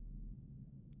caravans.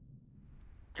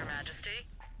 Your Majesty.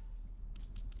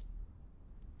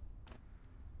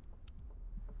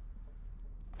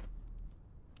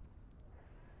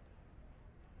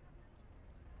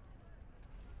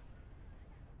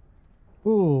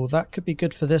 Ooh, that could be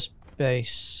good for this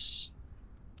base.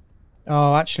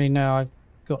 Oh, actually, no, I've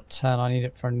got 10. I need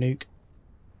it for a nuke.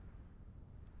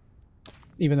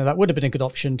 Even though that would have been a good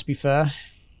option, to be fair.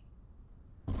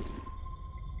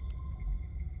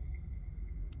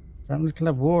 Friendly can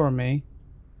have war on me.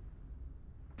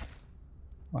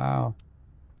 Wow.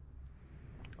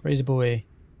 Crazy boy.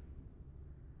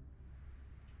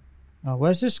 Oh,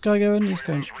 where's this guy going? He's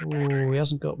going... Oh, he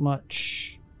hasn't got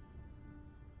much.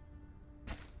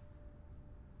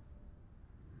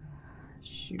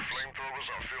 Shoot. Flamethrowers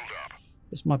are filled up.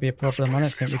 This might be a problem. I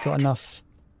don't think we've got enough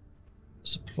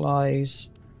supplies.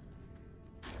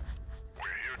 We're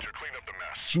here to clean up the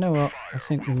mess. Do you know what? Fire I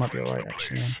think we might be cleanse alright, the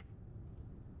actually. place.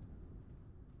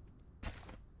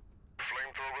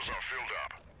 Flamethrowers are filled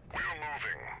up. We're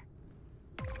moving.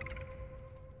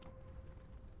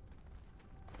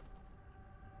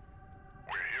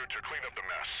 We're here to clean up the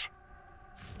mess.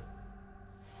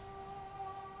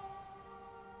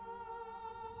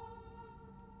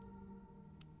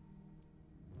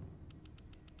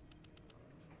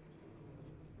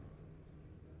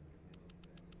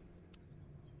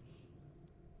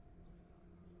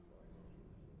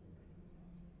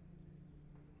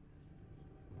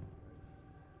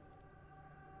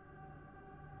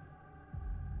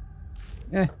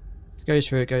 Yeah. If it goes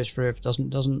through, it goes through. If it doesn't, it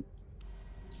doesn't.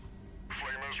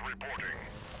 Flamers reporting.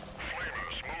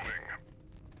 Flamers moving.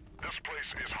 This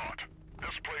place is hot.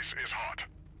 This place is hot.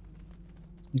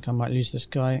 I think I might lose this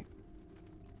guy.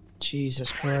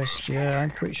 Jesus Christ, yeah,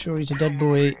 I'm pretty sure he's a dead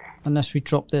boy. Unless we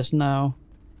drop this now.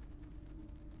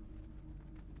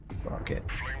 Fuck it.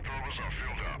 Flamethrowers are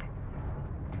filled up.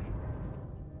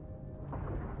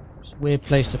 It's a weird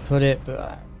place to put it,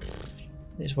 but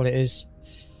it is what it is.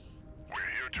 We're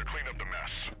here to clean up the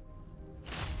mess.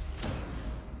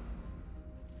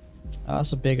 Oh,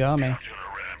 that's a big army.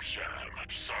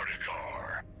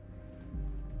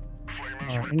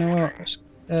 Alright, you know what?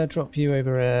 Let's drop you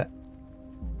over here.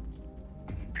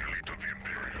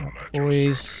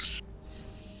 Boys.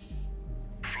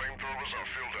 Flamethrowers are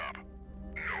filled up.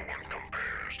 No one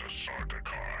compares to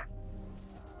Sardaukar.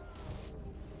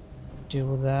 Deal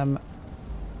with them.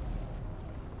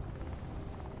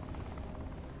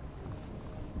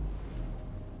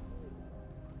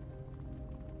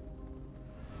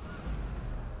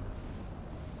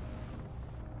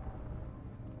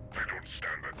 They don't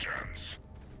stand a chance.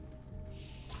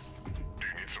 Do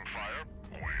you need some fire?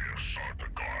 We're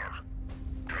Sardaukar.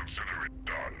 Consider it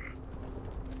done.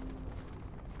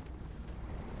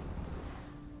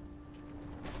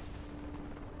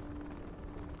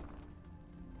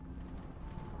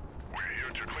 We're here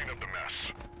to clean up the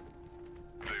mess.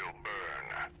 They'll burn.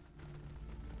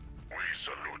 We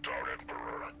salute our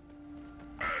Emperor,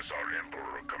 as our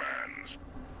Emperor commands.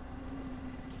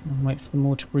 I'll wait for them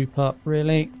all to group up,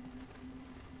 really.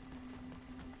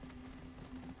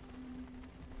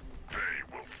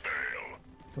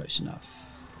 Close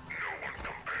enough.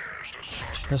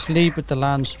 Let's lead with the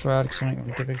land strat because I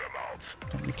don't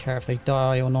really care if they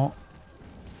die or not.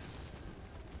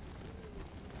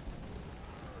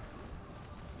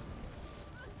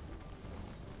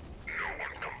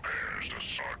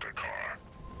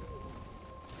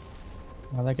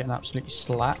 Well, they're getting absolutely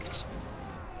slapped.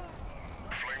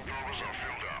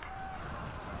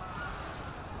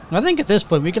 I think at this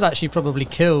point we could actually probably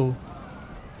kill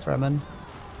Fremen.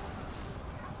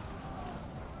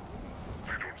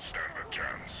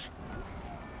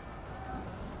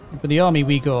 But the army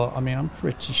we got, I mean, I'm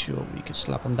pretty sure we could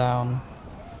slap them down.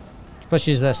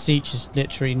 Especially as their Sietch is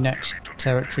literally next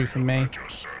territory from me.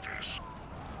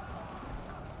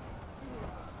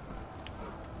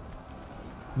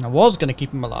 And I was going to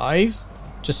keep them alive,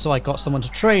 just so I got someone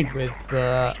to trade with,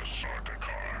 but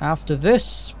after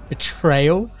this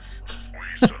betrayal,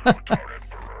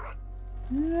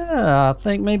 yeah, I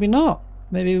think maybe not.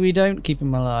 Maybe we don't keep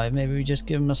him alive. Maybe we just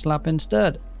give him a slap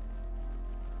instead.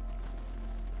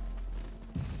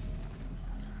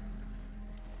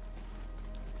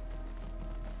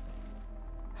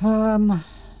 Send me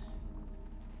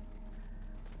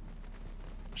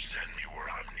where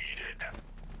I'm needed.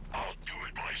 I'll do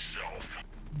it myself.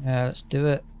 Yeah, let's do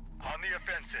it. On the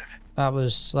offensive. That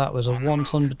was a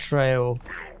wanton betrayal.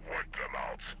 We'll wipe them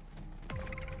out.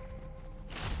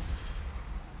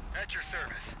 At your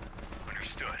service.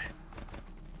 Understood.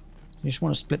 You just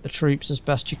want to split the troops as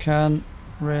best you can,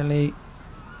 really.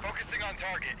 Focusing on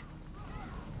target.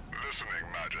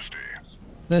 Listening, Majesty.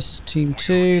 This is Team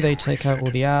 2, they take out all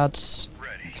the ads.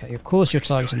 Okay, of course you're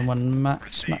targeting the one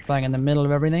smack bang in the middle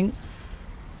of everything.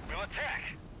 We'll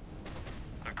attack.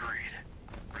 Agreed.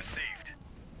 Received.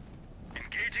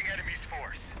 Engaging enemy's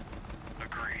force.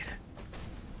 Agreed.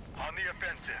 On the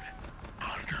offensive.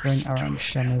 Bring Aram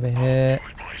Shem over here.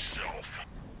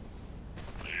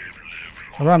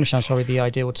 Aram Shem's probably the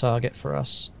ideal target for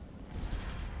us.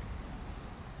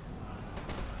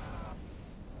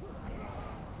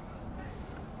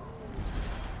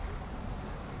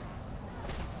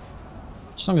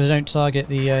 As long as they don't target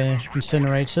the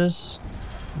incinerators.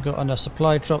 We've got a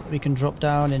supply drop that we can drop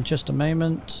down in just a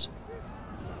moment.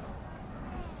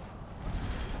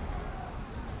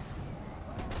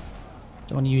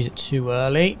 Don't want to use it too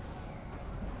early.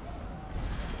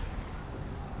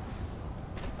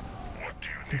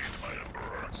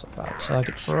 That's a bad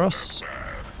target for us.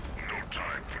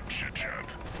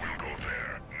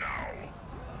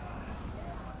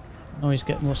 Always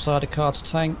get more Sardaukar to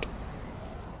tank.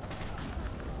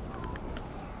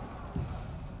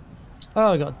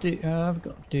 Oh, I've got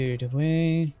a dude, have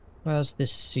we? Where's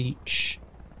this Sietch?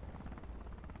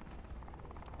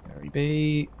 There he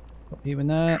be. Got you in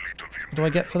there. What do I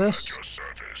get for this?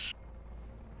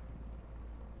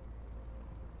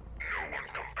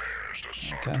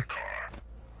 Okay.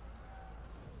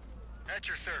 At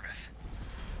your service.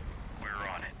 We're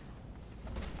on it.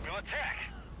 We'll attack.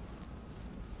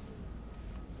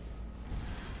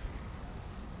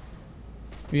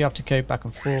 We have to go back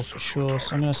and forth for sure,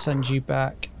 so I'm going to send you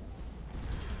back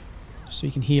so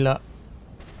you can heal up.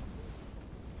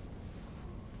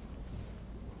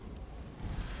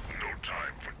 No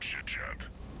time for chit-chat.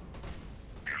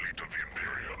 Elite of the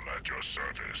Imperium at your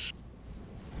service.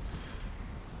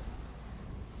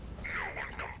 No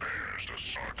one compares to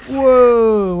Sardaukar.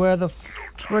 Whoa, where the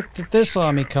frick did this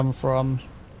army come from?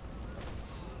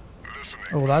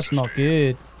 Oh, that's not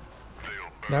good.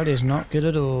 That is not good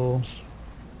at all.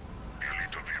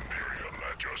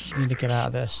 Need to get out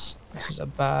of this. This is a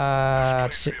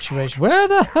bad situation. Where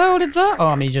the hell did that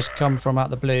army just come from out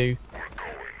the blue?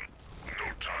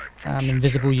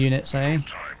 Invisible units, eh?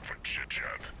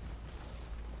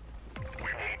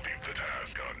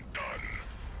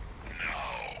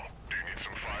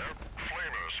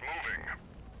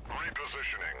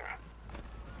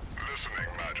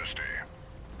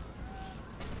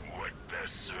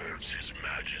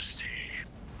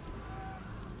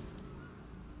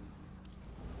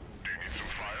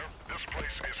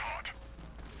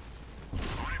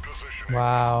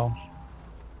 Wow.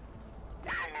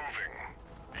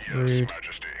 Rude.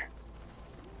 Majesty.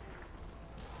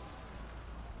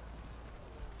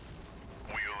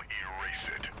 We'll erase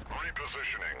it.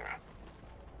 Repositioning.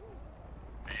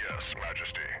 Yes,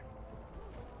 Majesty.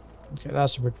 Okay,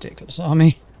 that's a ridiculous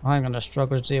army. I'm gonna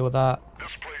struggle to deal with that.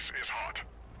 This place is hot.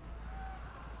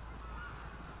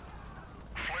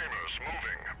 Flamers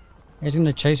moving. He's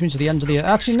gonna chase me to the end of the.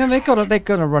 Actually, no, they're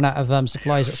gonna run out of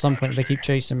supplies at some point if they keep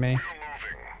chasing me.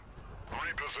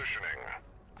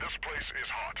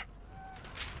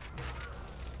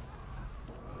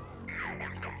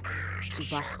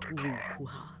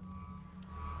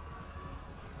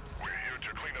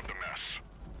 Yes.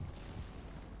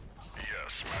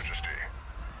 Yes, Majesty.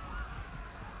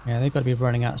 Yeah, they've got to be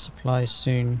running out of supplies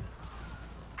soon.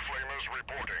 Flamers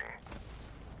reporting.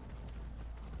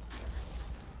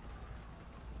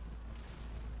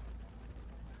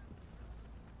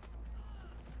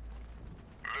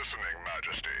 Listening,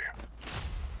 Majesty.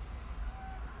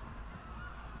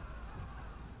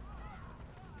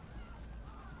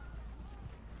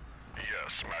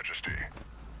 Yes, Majesty.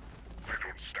 They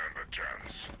don't stand a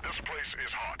chance. This place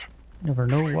is hot. Never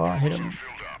know what hit Flamethrowers them. are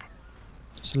filled up.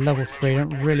 It's a level 3, I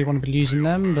don't really want to be using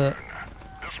them, but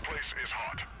This place is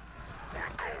hot. We're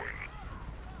going.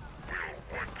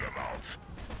 We'll wipe them out.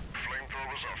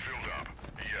 Flamethrowers are filled up.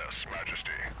 Yes,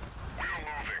 Majesty. We're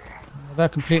moving. they're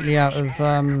completely out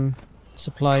of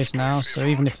supplies now, so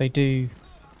even if they do,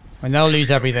 I mean, they'll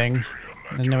lose everything.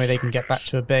 There's no way they can get back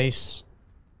to a base.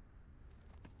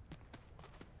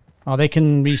 Oh, they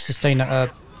can re-sustain at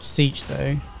a siege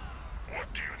though,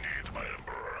 What do you need, my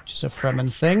Emperor? which is a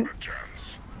Fremen thing. A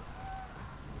chance.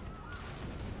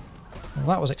 Well,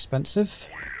 that was expensive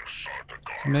We sought the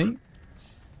for me.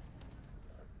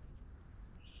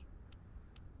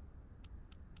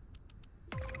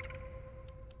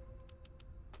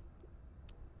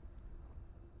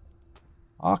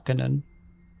 Harkonnen.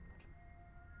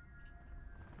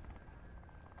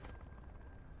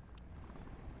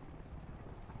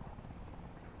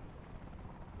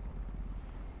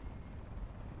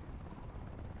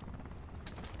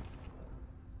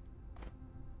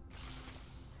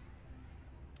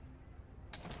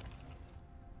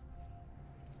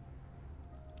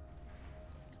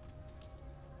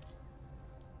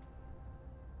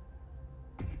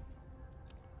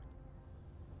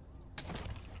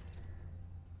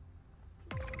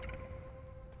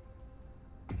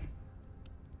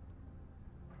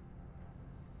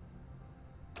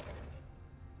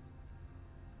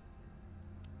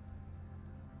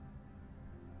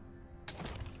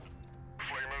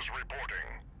 Flamers reporting.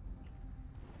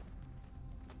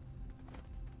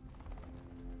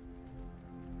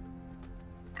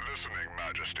 Listening,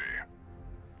 Majesty.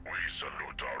 We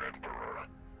salute our Emperor.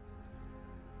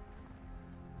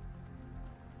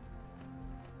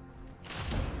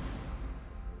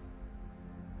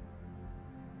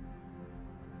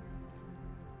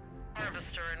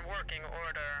 Harvester in working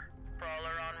order.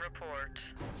 Brawler on report.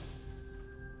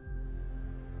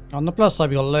 On the plus side,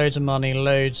 we got loads of money,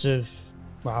 loads of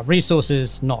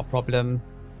resources, not a problem.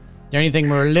 The only thing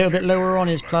we're a little bit lower on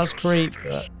is plus creep,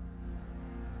 but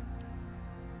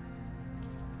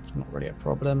not really a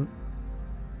problem.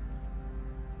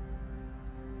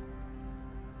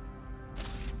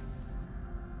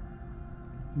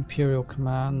 Imperial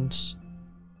Command.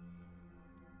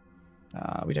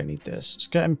 We don't need this. Let's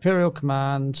get Imperial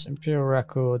Command, Imperial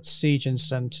Records, Siege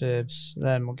Incentives,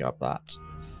 then we'll get up that.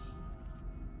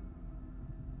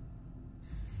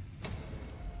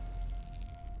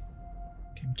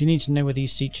 Okay, we do need to know where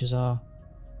these sieges are.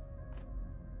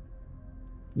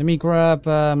 Let me grab,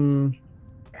 We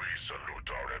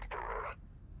salute our Emperor.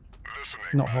 Listening,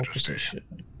 not hold Majesty. position.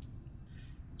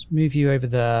 Let's move you over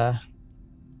there.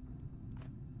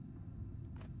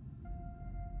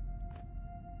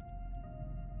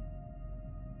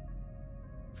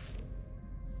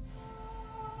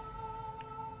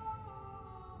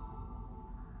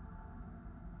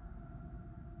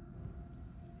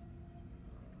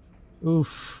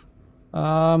 Oof.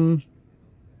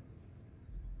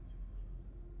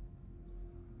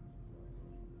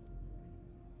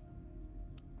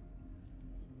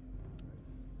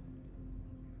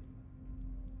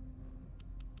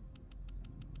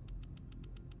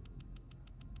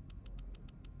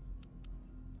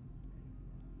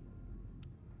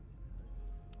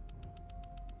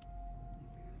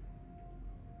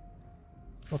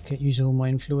 Okay, use all my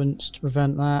influence to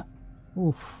prevent that.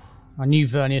 Oof. I knew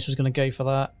Vernius was going to go for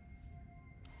that.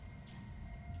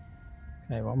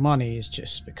 Okay, well, money's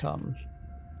just become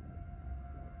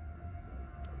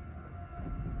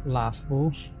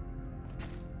laughable.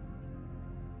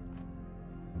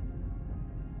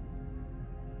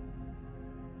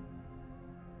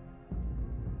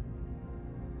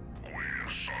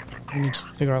 We need to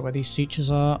figure out where these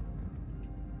sieges are.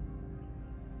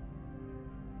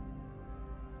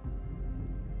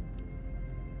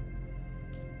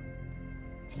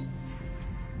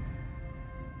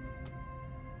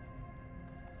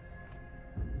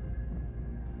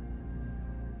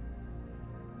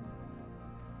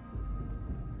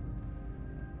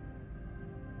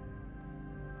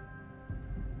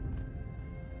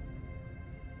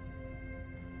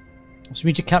 So we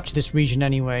need to capture this region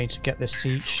anyway to get this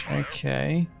siege.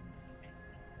 Okay.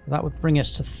 That would bring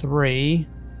us to 3.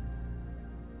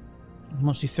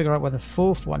 once we figure out where the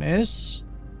fourth one is...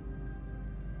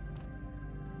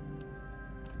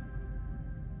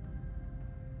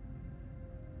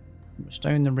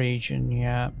 Stay in the region,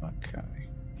 yeah, okay.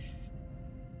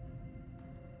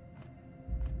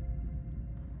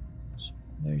 So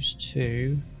those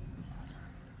two.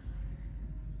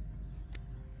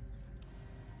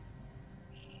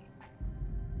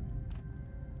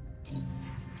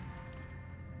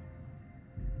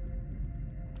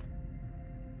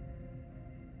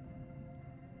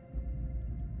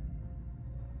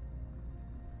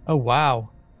 Oh, wow.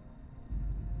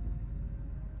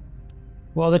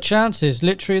 What are the chances?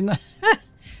 Literally in the...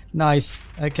 Nice.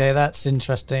 Okay, that's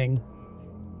interesting.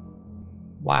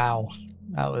 Wow.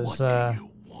 That was, What do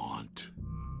you want?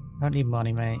 I don't need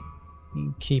money, mate. You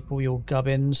can keep all your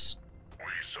gubbins. We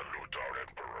salute our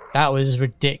Emperor. That was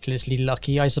ridiculously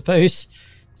lucky, I suppose.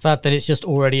 The fact that it's just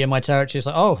already in my territory is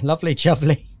like, oh, lovely,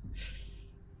 jubbly.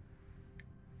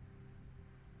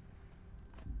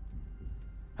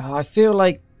 I feel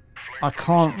like I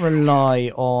can't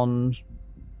rely on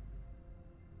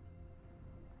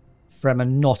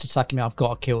Fremen not attacking me. I've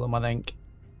got to kill them, I think.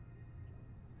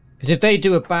 Because if they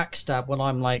do a backstab when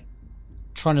I'm like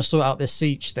trying to sort out this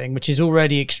siege thing, which is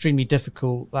already extremely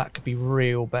difficult, that could be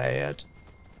real bad.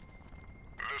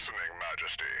 Listening,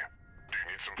 Majesty. Do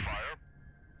you need some fire?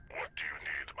 What do you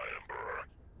need, my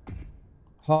Emperor?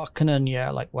 Harkonnen, yeah,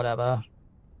 like whatever.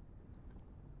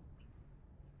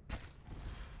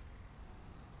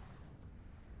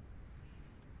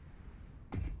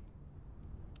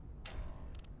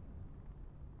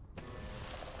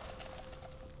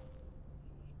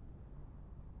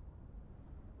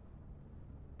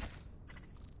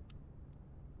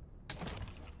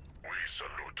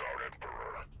 Salute our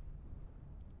Emperor.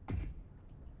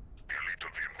 Elite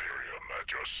of the Imperium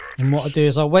at your service. And what I'll do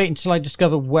is I'll wait until I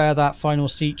discover where that final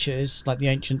siege is, like the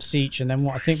ancient siege, and then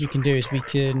what I think we can do is we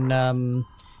can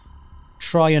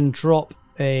try and drop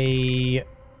a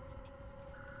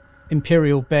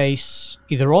Imperial base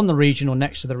either on the region or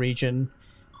next to the region,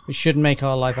 which should make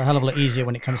our life a hell of a lot easier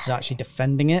when it comes to actually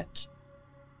defending it.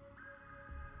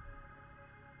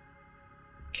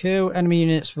 Kill enemy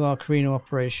units while Corrino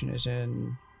operation is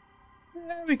in...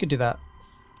 Yeah, we could do that.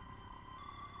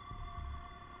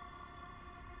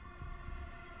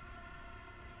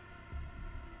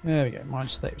 There we go,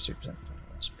 minus 32%.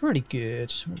 That's pretty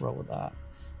good. We'll roll with that.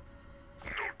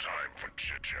 No time for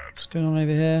chit-chat. What's going on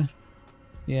over here?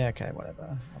 Yeah, okay,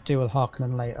 whatever. I'll deal with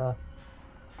Harkonnen later.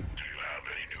 Do you have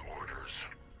any new orders?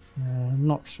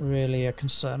 Not really a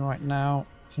concern right now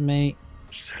for me.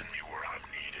 Send me where I'm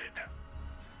needed.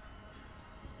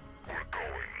 We're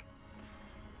going.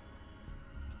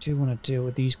 I do want to deal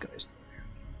with these guys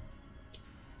though.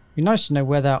 Be nice to know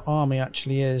where that army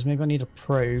actually is. Maybe I need a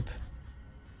probe.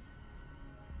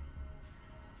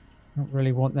 I don't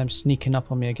really want them sneaking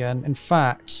up on me again. In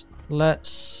fact,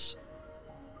 let's...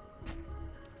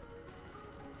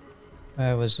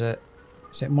 Where was it?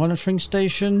 Is it monitoring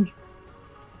station?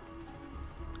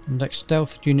 Conduct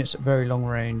stealth units at very long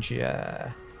range.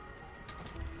 Yeah.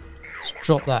 Let's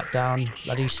drop that down.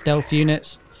 Bloody stealth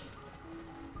units.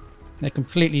 They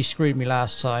completely screwed me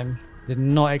last time. Did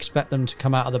not expect them to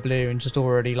come out of the blue and just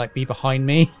already like be behind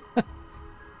me.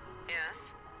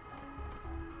 Yes.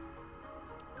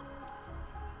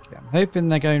 Okay, I'm hoping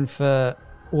they're going for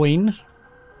Oin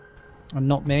and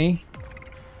not me.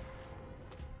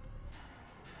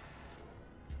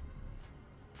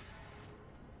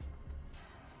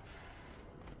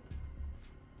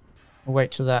 We'll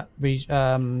wait till that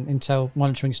intel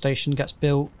monitoring station gets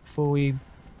built before we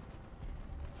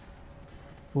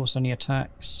force any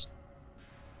attacks.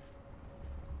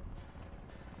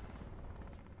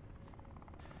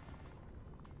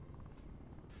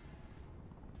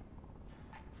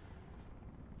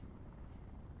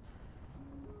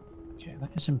 Okay,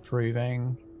 that is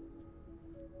improving.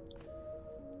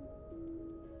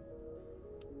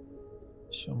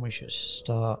 So we should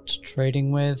start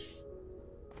trading with.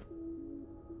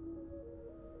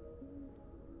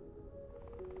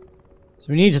 So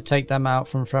we need to take them out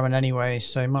from Fremen anyway,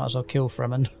 so might as well kill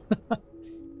Fremen.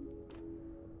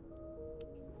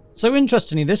 So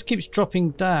interestingly, this keeps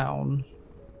dropping down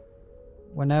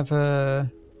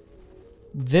whenever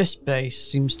this base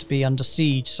seems to be under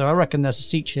siege. So I reckon there's a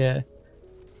siege here.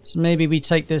 So maybe we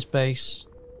take this base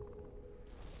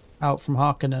out from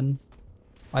Harkonnen.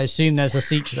 I assume there's a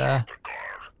siege there.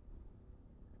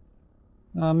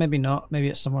 Maybe not. Maybe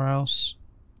it's somewhere else.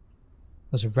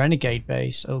 There's a renegade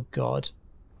base. Oh god.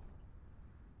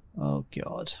 Oh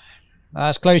god.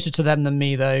 That's closer to them than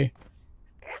me though.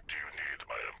 What do you need,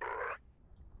 my Emperor?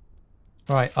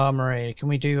 Right, armory. Can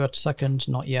we do a second?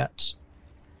 Not yet.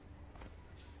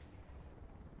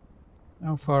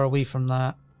 How far are we from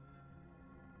that?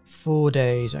 4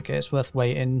 days. Okay, it's worth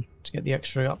waiting to get the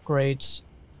extra upgrades.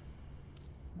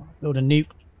 Build a nuke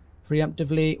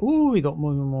preemptively. Ooh, we got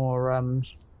more and more.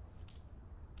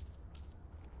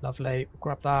 Lovely. We'll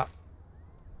grab that.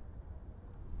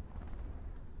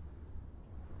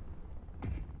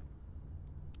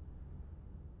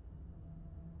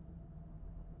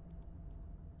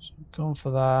 So gone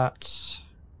for that.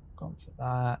 Gone for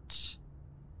that.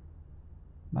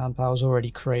 Manpower's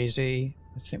already crazy.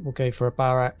 I think we'll go for a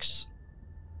barracks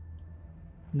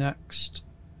next.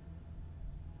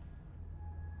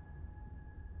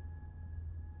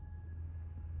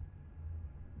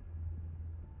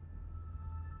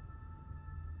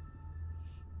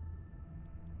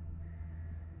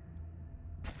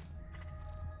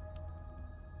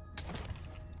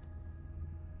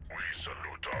 We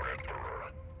salute our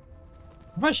Emperor.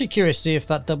 I'm actually curious to see if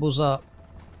that doubles up.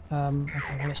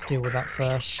 Okay, let's deal with that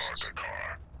first.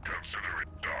 Sardaukar, consider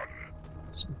it done.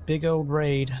 It's a big old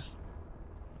raid.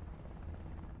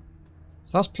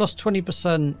 So that's plus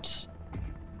 20%.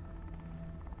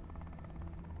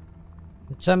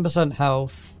 10%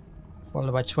 health,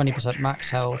 followed by 20% max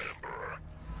health.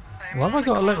 Why have I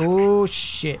got a little... Oh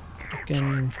shit.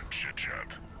 Fucking... Shit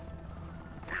yet.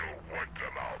 We'll wipe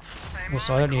them out.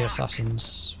 Also, I don't need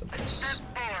assassins for this.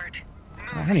 Board.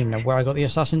 I don't even know where I got the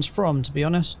assassins from, to be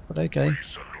honest, but okay. We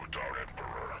salute our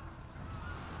Emperor.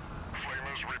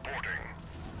 Flamers reporting.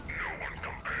 No one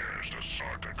compares to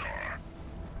Sardaukar.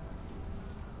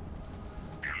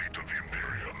 Elite of the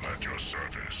Imperium at your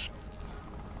service.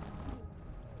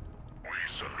 We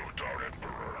salute our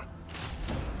Emperor.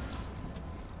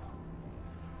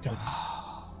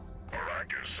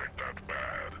 Arrakis ain't that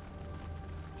bad.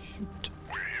 Shoot.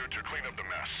 We're here to clean up the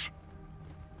mess.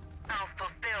 I'll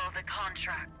fulfill the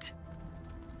contract.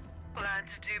 Glad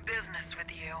to do business with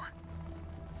you.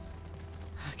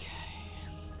 Okay.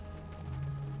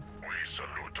 We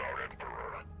salute our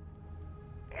Emperor.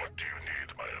 What do you need,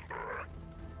 my Emperor?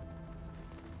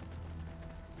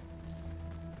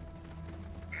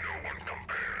 No one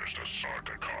compares to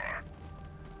Sardaukar.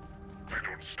 They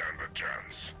don't stand a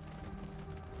chance.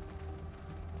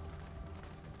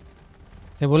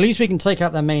 Okay, well at least we can take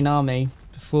out their main army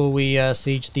before we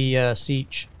siege the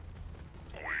Sietch.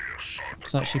 We're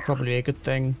It's Sardaukar, actually probably a good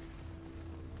thing.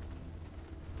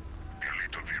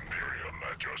 elite of the Imperium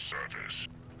at your service.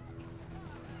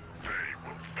 They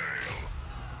will fail.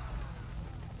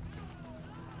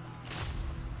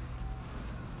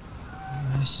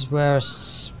 This is where a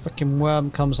freaking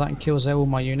worm comes out and kills all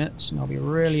my units, and I'll be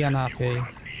really unhappy. Needed.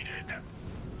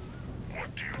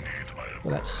 What do you need, my But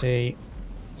Emperor? let's see.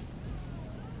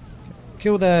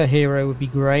 Kill their hero would be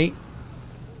great.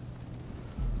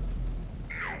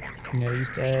 No, he's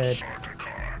dead.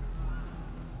 Sardaukar.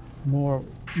 More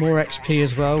XP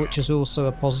as well, which is also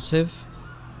a positive.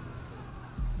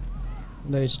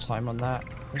 Loads of time on that.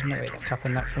 There's no way they're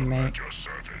capping that from me. At your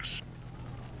service.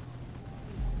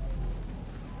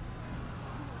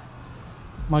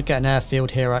 Might get an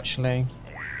airfield here actually,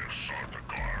 We're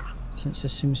Sardaukar. since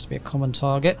this seems to be a common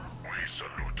target. We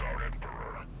salute our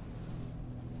Emperor.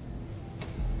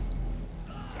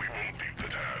 We won't leave the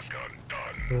task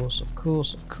undone. Of course, of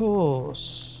course, of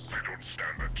course. They don't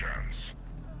stand a chance.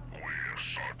 We're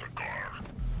Sardaukar.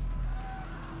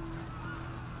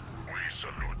 We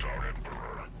salute our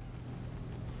Emperor.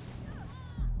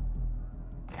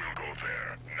 We'll go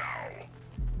there now.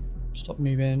 Stop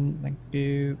moving, thank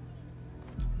you.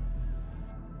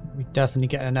 We definitely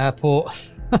get an airport.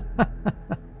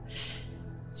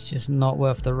 It's just not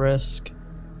worth the risk.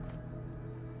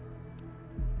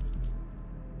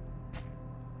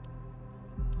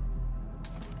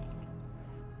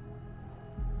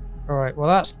 Alright, well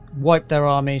that's wiped their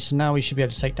army, so now we should be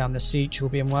able to take down the Sietch, all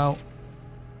being well.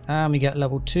 And we get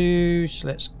level 2, so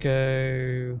let's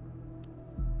go...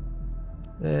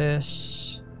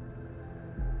 This...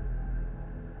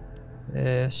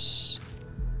 This...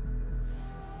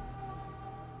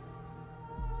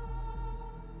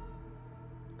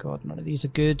 God, none of these are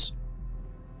good.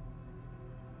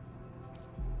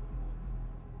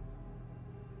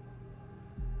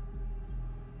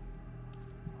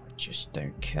 I just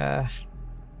don't care.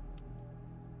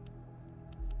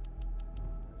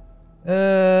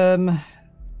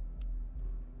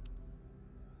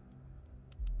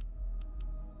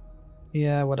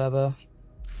 Yeah, whatever.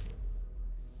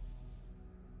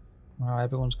 Alright,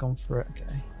 everyone's gone for it, okay.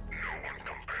 No one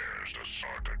compares to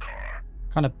Sardaukar.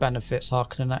 Kind of benefits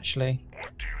Harkonnen actually.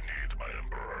 What do you need, my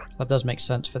Emperor? That does make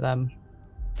sense for them.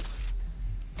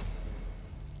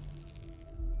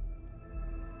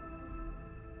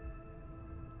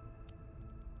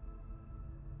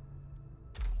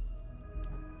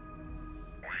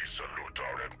 salute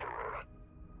our Emperor.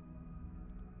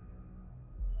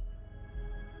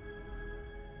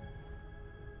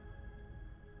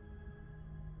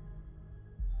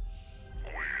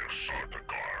 We sought the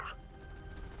car.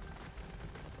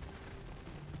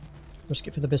 Risk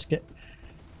it for the biscuit.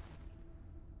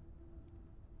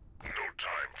 No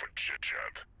time for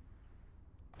chit-chat.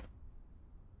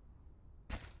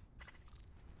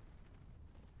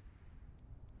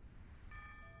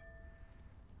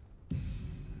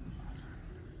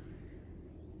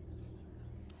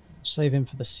 Save him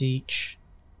for the Sietch.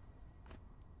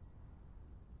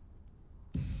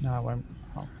 No, I won't.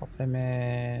 I'll pop him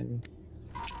in.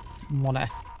 One F.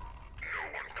 No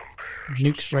one compares.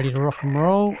 Nuke's ready to rock and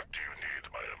roll. What do you need,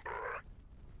 my Emperor?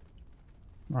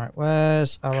 Right,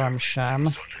 where's Aram Sham?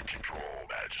 Subject control,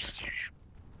 Majesty.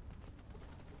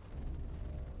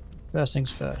 First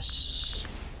things first.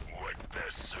 What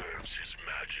best serves His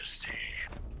Majesty?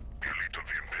 Elite of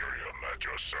the Imperium at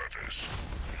your service.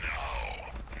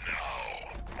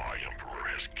 Now, my Emperor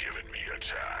has given me a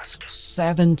task.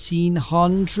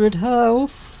 1700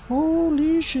 health.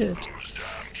 Holy shit. Who's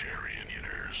down, carrion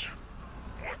eaters?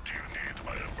 What do you need,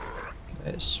 my Emperor?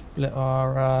 Okay, split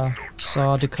our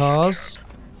Sardacars.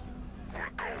 We're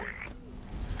going.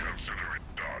 Consider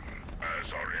it done,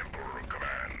 as our Emperor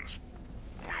commands.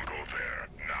 We'll go there,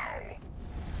 now.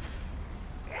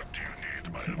 What do you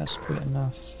need, my Emperor? That's split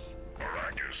enough.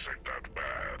 Arrakis ain't that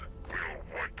bad.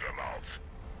 We'll wipe them out.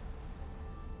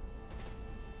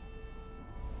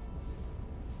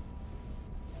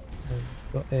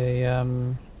 Got a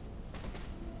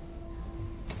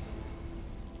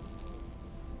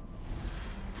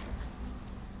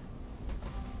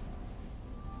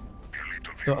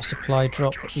got a supply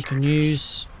drop that we can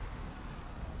use.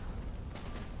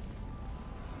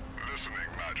 Listening,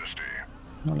 Majesty.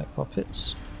 Not like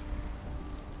poppets.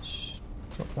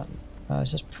 Drop that. It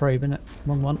says probe in it.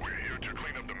 Wrong one. We're here to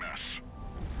clean up the mess.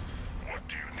 What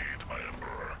do you need, my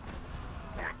Emperor?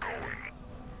 We're going.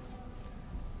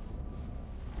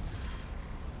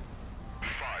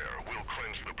 Fire will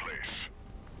cleanse the place.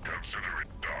 Consider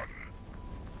it done.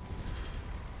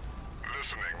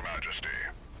 Listening, Majesty.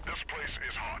 This place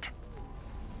is hot.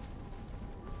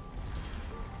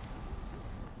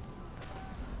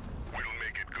 We'll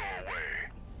make it go away.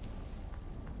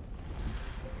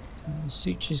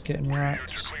 Sietch is getting Here to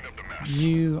wrecked. clean up the mess.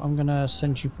 You, I'm gonna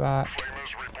send you back.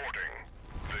 Flamers reporting.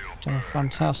 They'll Done a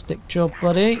fantastic job,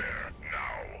 buddy. there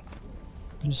now.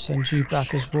 I'm gonna send you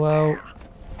back as well.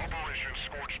 Operation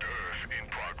Scorched Earth in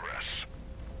progress.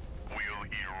 We'll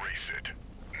erase it.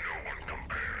 No one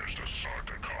compares to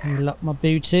Sardaukar. Heal up my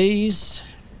booties.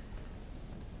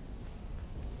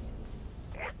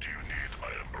 What do you need, my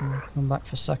Emperor? Come back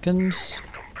for seconds.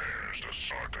 No one compares to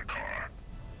Sardaukar.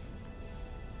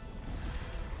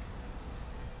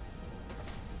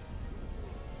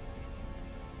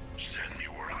 Send me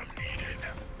where I'm needed.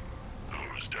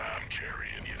 Who's down,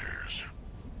 carrion eaters?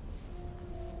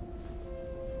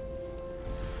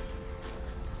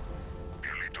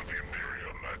 Elite of the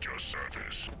Imperium at your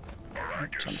service.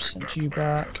 Arrakis Time to sent send that you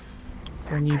bad. back.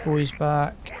 Bring you boys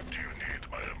back. What do you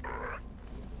need, my Emperor?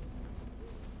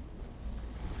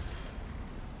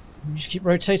 You just keep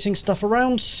rotating stuff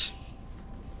around. As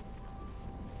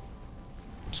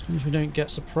long as we don't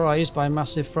get surprised by a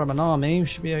massive from an army, we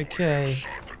should be okay.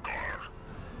 Sardaukar.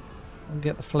 I'll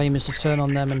get the flamers to turn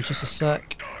on them in just a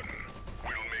sec. Done.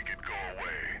 We'll make it go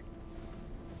away.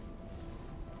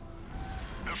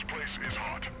 This place is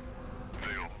hot.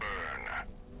 They'll burn.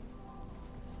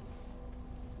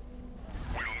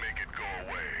 We'll make it go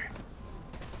away.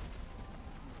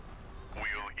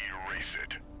 We'll erase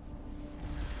it.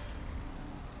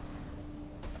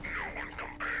 No one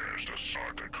compares to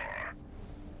Sardaukar.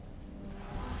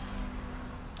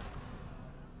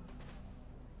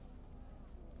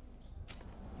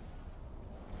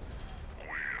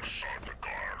 We're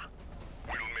Sardaukar.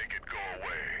 We'll make it go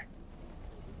away.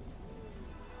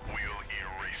 We'll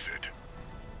erase it.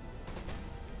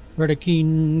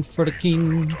 Fredakeen,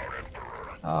 Fredakeen. Our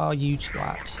Emperor Ah, you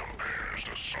twat. compares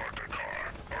to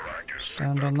Sardaukar. Arrakis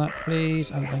Stand on that,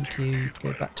 please. And thank you.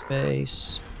 Go back to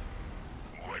base.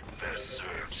 What best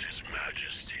serves His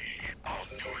Majesty, I'll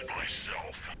do it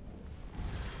myself.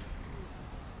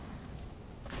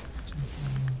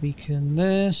 Weaken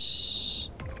this.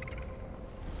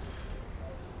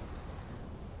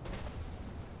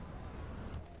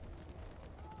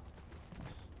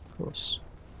 Of course.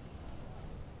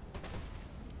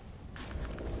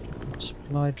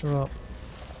 Supply drop.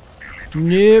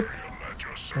 Nope.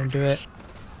 Don't do it.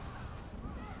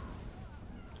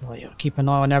 Oh, yeah, keep an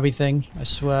eye on everything, I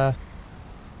swear.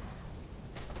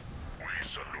 We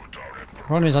salute our Emperor.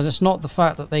 problem is, and it's not the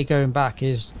fact that they going back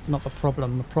is not the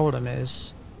problem. The problem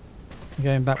is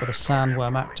going back with a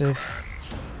sandworm active.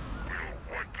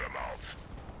 We'll wipe them out.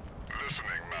 Listening,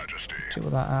 Majesty. Deal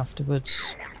with that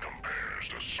afterwards. No one compares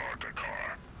to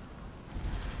Sardaukar.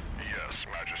 Yes,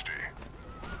 Majesty.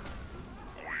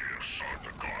 We,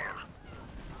 Sardaukar,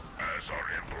 as our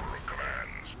Emperor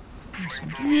commands.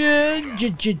 Yeah,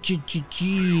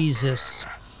 Jesus.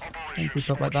 Don't keep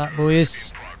up like that,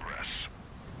 boys. Progress.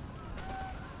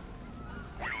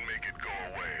 We'll make it go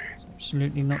away.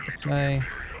 Absolutely not the play.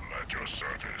 Imperium at your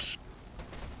service.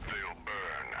 They'll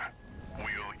burn.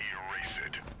 We'll erase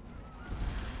it.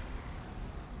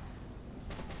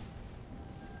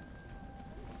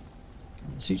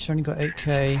 The Sietch only got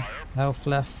 8k health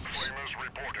left. Flamers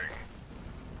reporting.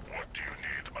 What do you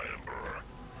need, my Emperor?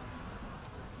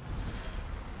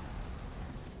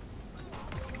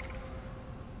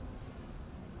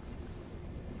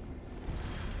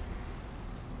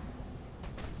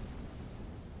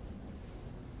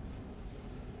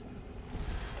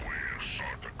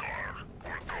 Sardaukar,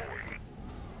 we're going.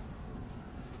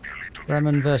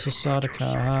 Fremen versus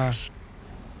Sardaukar. Huh?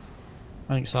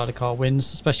 I think Sardaukar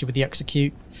wins, especially with the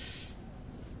execute.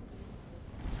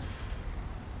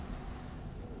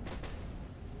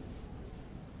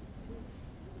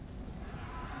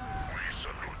 We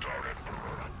salute our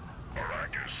Emperor.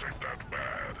 Arrakis ain't that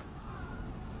bad.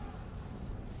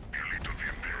 Elite of the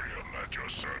Imperium at your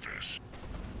service.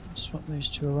 Swap these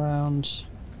two around.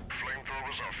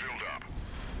 Flamethrowers are filled up.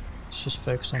 Let's just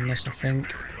focus on this, I think.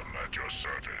 Imperium at your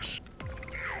service. No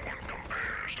one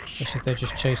compares to Especially if they're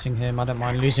just chasing him. I don't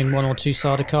mind losing 1 or 2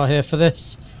 Sardaukar here for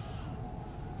this.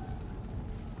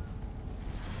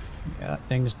 Yeah, that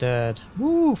thing's dead.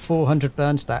 Woo, 400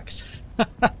 burn stacks.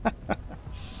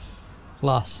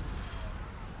 Plus.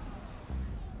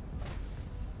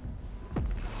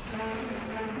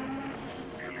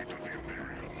 Elite of the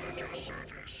Imperium at your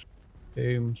service.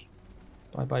 Boom.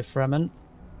 Bye bye, Fremen.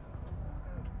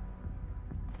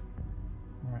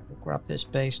 Alright, we'll grab this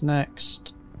base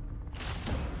next.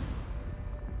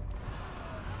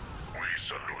 We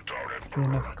salute our Emperor.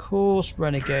 And of course,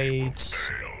 Renegades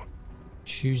Hail.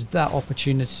 choose that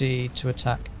opportunity to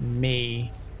attack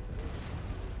me.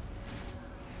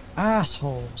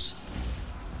 Assholes.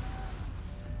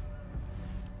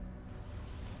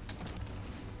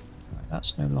 Right,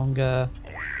 that's no longer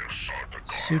We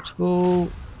Sardaukar.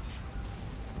 suitable.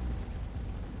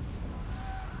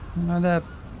 No, they're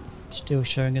still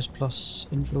showing us plus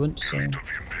influence, so I Elite of the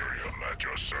Imperium at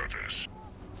your service.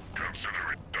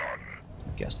 Consider it done.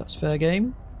 guess that's fair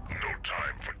game. No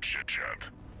time for chit-chat.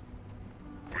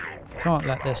 We'll wipe Can't them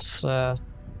let out. this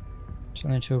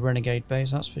turn into a renegade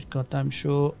base, that's for goddamn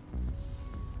sure.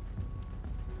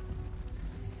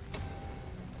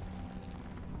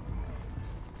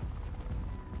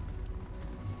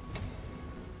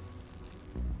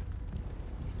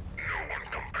 No one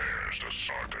compares to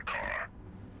Sardaukar.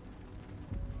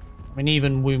 I mean,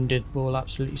 even wounded will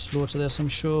absolutely slaughter this, I'm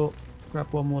sure. Grab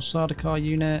one more Sardaukar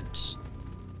unit.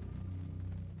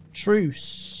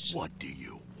 Truce. What do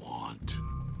you want?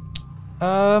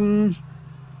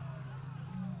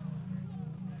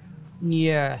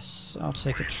 Yes, I'll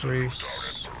take a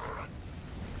truce.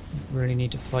 Don't really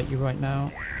need to fight you right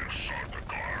now. We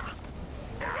Sardaukar.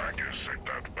 Arrakis ain't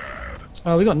that bad.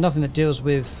 Oh, we got nothing that deals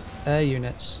with air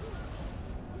units.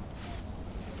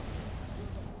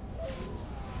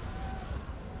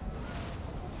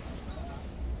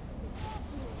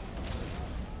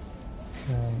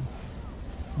 Okay.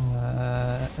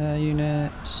 Air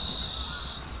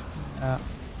units. Yeah.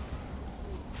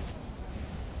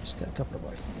 Just get a couple of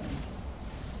riflemen.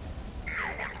 No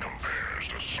one compares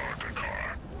to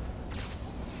Sardaukar.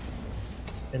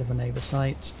 It's a bit of an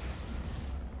oversight.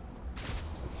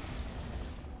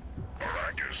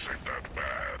 Arrakis ain't that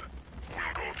bad.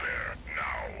 We'll go there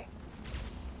now.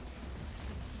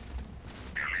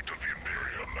 Elite of the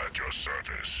Imperium at your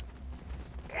service.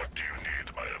 What do you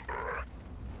need, my Emperor?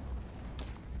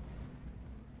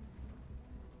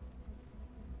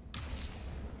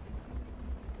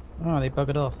 Oh, they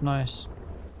buggered off. Nice.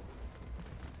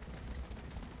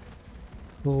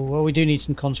 Cool. Well, we do need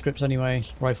some conscripts anyway,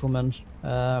 riflemen.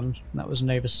 That was an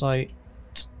oversight,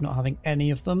 not having any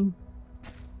of them.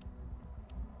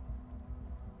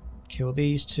 Kill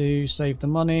these two, save the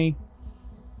money.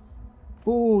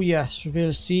 Oh, yes, reveal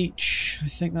a Sietch. I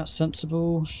think that's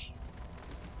sensible.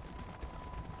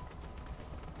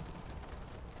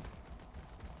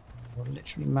 We're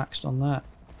literally maxed on that.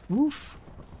 Oof.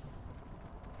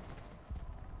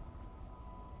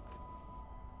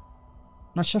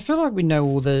 Actually, I feel like we know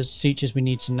all the Sietches we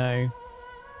need to know.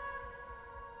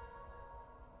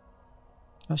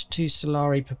 +2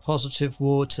 Solari per positive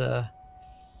water.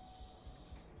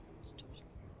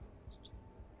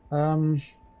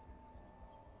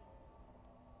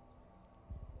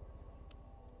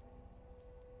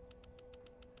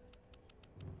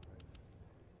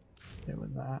 Deal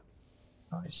with that.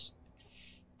 Nice.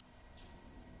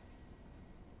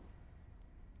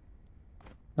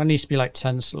 That needs to be like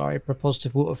 10 Solari per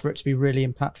positive water for it to be really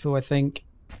impactful, I think.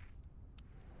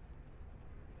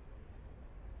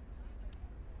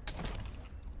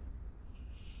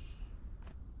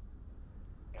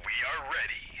 We are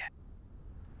ready.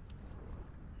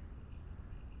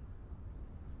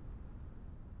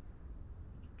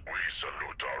 We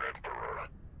salute our Emperor.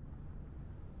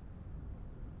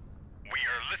 We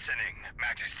are listening,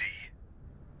 Majesty.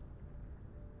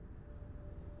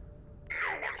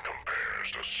 No one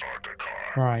compares to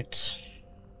Sardaukar. Right.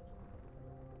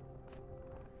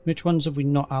 Which ones have we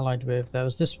not allied with? There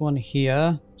was this one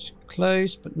here. It's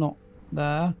close, but not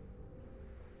there.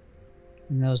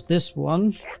 And there was this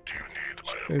one. What do you need,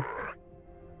 my So, Emperor?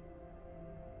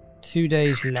 2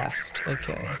 days left.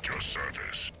 Okay. At your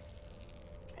service.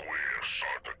 We're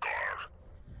Sardaukar.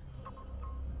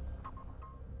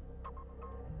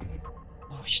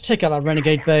 Oh, we should take out that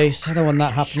renegade base. I don't want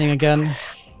that happening again.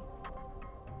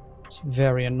 It's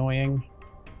very annoying.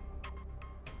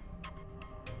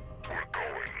 We're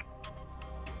going.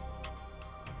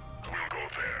 We'll go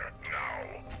there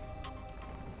now.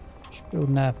 Should build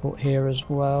an airport here as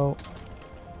well.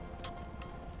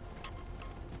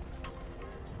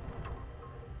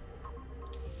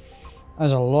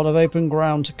 There's a lot of open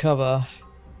ground to cover.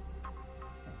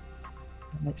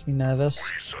 That makes me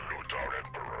nervous. We salute our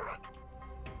Emperor.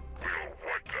 We'll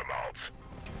wipe them out.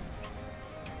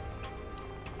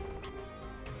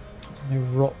 No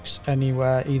rocks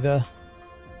anywhere either.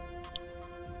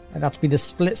 It'd have to be the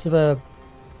splits of a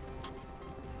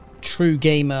true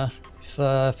gamer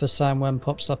for Sandworm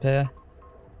pops up here.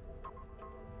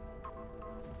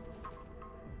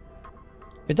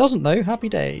 If it doesn't though, happy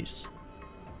days.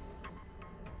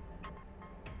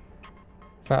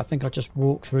 In fact, I think I'll just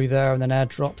walk through there and then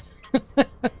airdrop.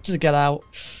 Just get out.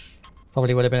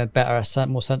 Probably would have been a better,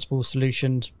 more sensible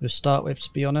solution to start with,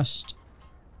 to be honest.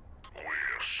 We're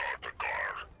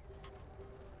Sardaukar.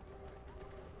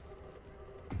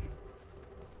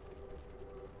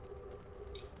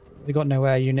 We got no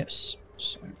air units,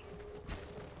 so.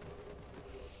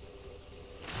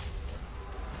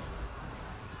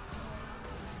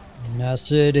 And I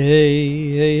said,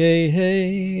 hey, hey, hey,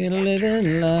 hey,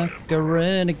 living like a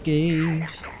renegade.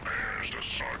 Compares to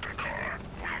Sardaukar.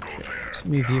 We'll go there. Let's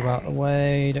move you out of the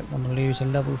way. Don't want to lose a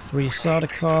level 3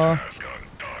 Sardaukar. Task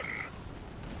undone.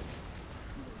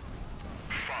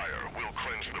 Fire will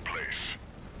cleanse the place.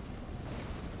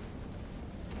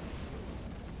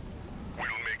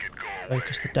 We'll make it go away.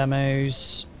 Focus the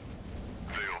demos.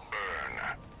 They'll burn.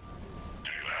 Do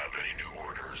you have any new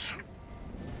orders?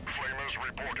 Flamers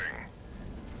reporting.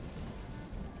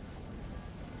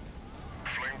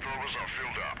 Flamethrowers are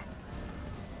filled up.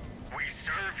 We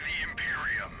serve the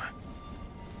Imperium.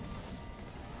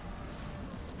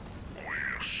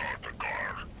 We're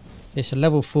Sardaukar. Okay, so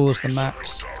level 4 is the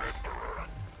max. Salute our Emperor.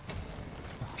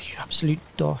 Oh, you absolute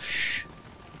dosh.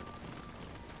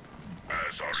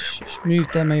 As our Just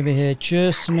move them over here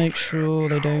just to make sure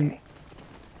they don't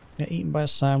get eaten by a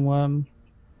sandworm.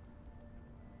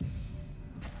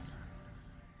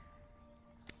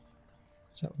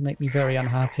 So that would make me very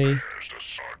unhappy. Emperor's to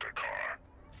Sardaukar.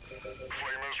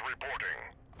 Flamers reporting.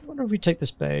 I wonder if we take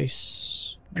this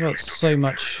base. I've got so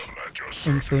much At your service.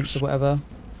 influence or whatever.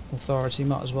 Authority,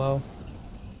 might as well.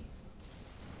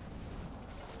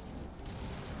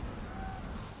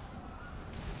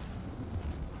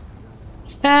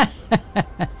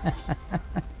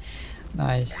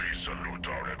 Nice. We salute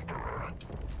our Emperor.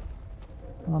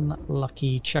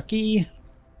 Unlucky Chucky.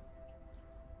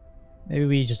 Maybe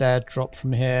we just airdrop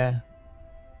from here.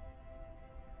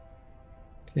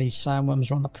 These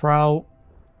sandworms are on the prowl.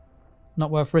 Not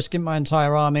worth risking my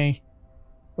entire army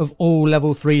of all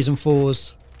level 3s and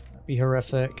 4s. That'd be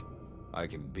horrific. I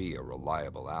can be a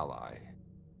reliable ally.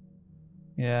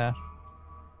 Yeah.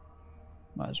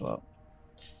 Might as well.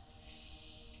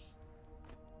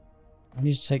 I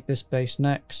need to take this base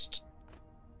next.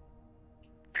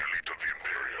 Elite of the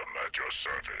Imperium at your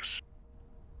service.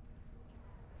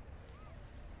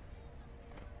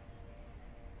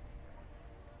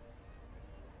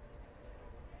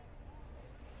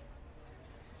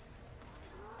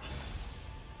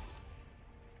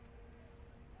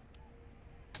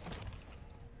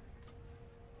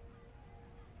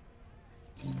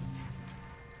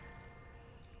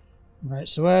 Right,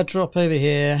 so airdrop over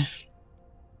here.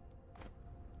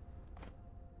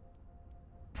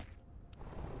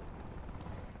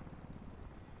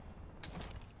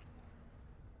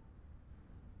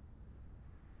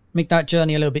 Make that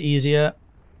journey a little bit easier.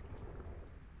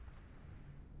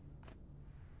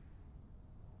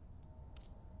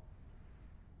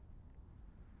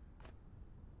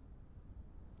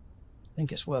 I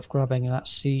think it's worth grabbing that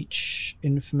Sietch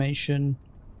information.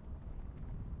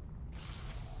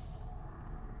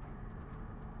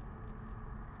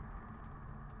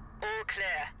 All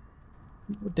clear.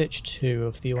 We'll ditch 2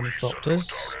 of the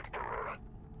ornithopters.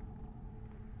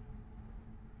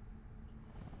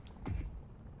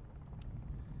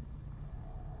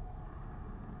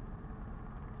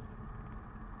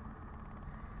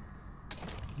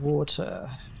 Water.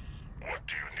 What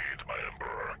do you need, my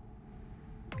Emperor?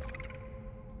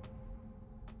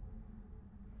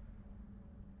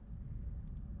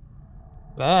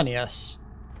 Vernius.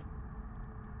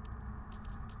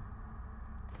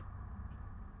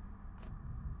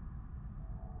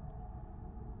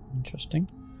 Interesting.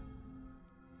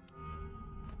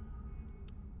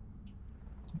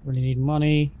 Don't really need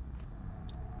money.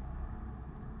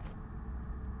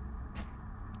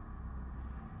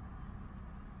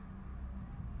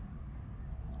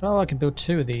 Oh, I can build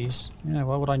 2 of these. Yeah,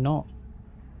 why would I not?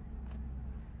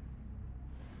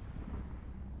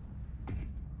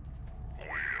 We'll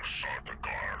sort the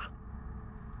car.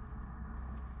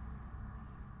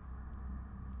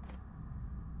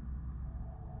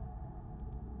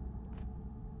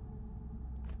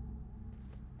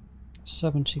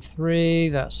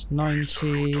 $73, that's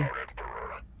 90.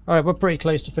 Alright, we're pretty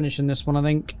close to finishing this one, I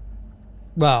think.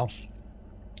 Well,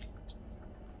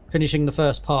 finishing the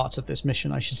first part of this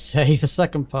mission, I should say. The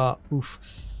second part,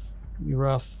 oof, be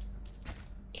rough.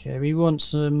 Okay, we want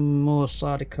some more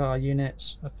sidecar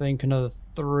units. I think another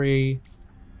 3.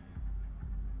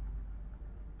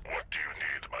 What do you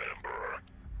need, my Emperor?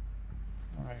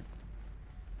 Alright.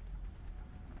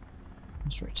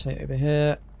 Let's rotate over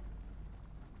here.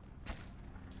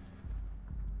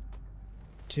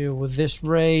 Deal with this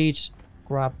raid.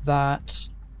 Grab that.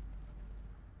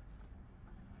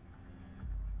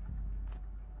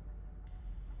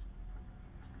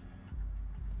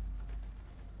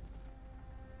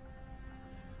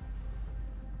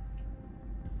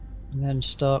 And then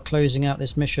start closing out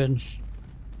this mission.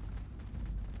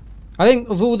 I think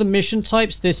of all the mission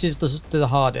types, this is the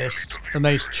hardest, the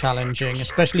most challenging,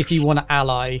 especially if you want to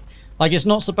ally. Like, it's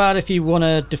not so bad if you want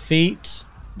to defeat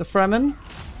the Fremen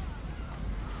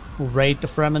or raid the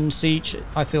Fremen siege.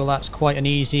 I feel that's quite an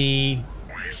easy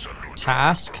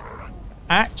task.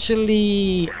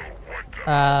 Actually,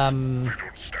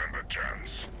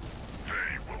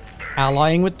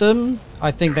 allying with them,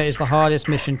 I think that is the hardest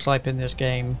mission type in this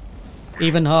game.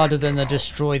 Even harder than the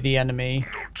destroy the enemy,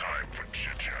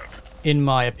 in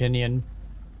my opinion.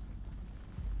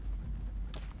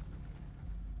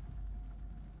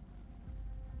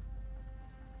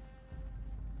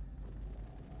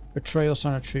 Betrayal,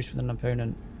 sign a truce with an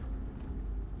opponent.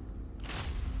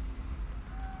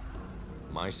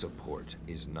 My support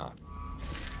is not.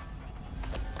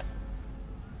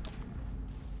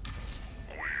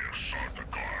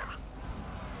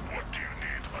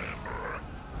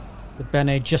 The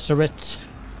Bene Gesserit.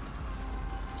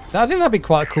 I think that'd be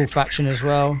quite a cool faction as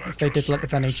well, if they did like the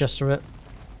Bene Gesserit.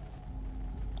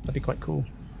 That'd be quite cool.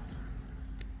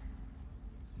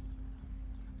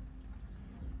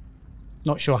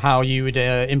 Not sure how you would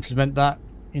implement that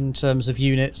in terms of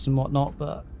units and whatnot,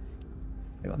 but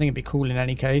I think it'd be cool in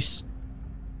any case.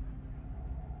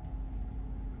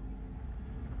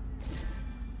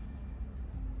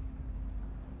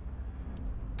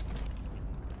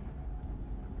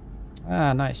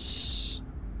 Ah, nice.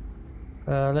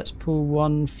 Let's pull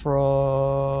one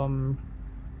from...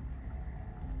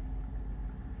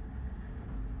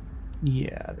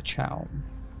 yeah, the Chow.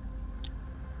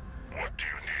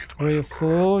 3 or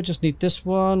 4. Just need this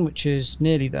one, which is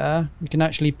nearly there. We can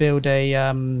actually build a...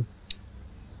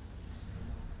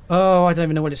 oh, I don't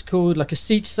even know what it's called. Like a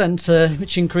siege center,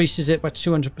 which increases it by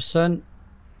 200%.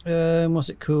 What's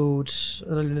it called?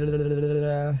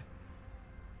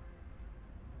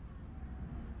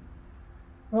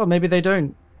 Oh, maybe they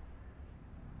don't.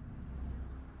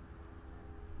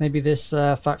 Maybe this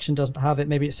faction doesn't have it.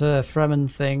 Maybe it's a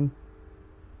Fremen thing.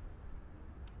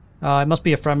 It must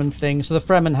be a Fremen thing. So the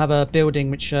Fremen have a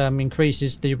building which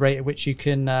increases the rate at which you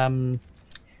can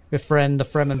befriend the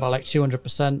Fremen by like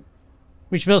 200%.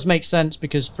 Which does make sense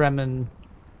because Fremen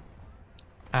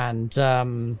and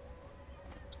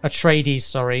Atreides,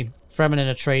 sorry. Fremen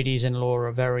and Atreides in lore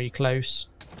are very close.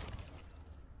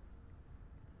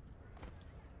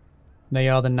 They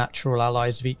are the natural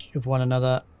allies of each of one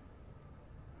another.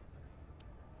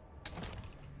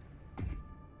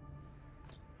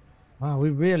 Wow, we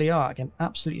really are getting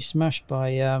absolutely smashed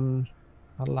by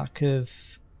a lack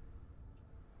of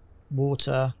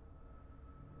water.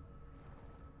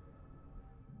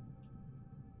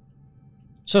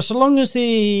 So long as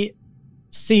the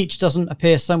Sietch doesn't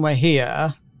appear somewhere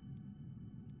here,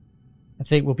 I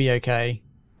think we'll be okay.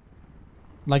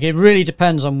 Like, it really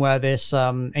depends on where this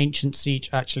ancient Sietch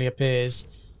actually appears.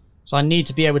 So I need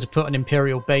to be able to put an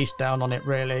Imperial base down on it,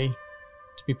 really.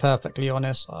 To be perfectly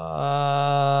honest.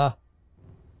 I'm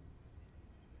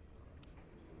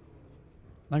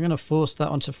going to force that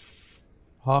onto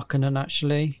Harkonnen,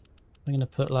 actually. I'm going to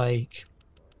put, like,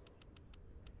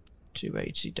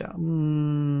 280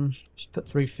 down. Just put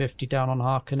 350 down on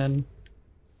Harkonnen.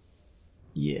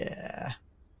 Yeah.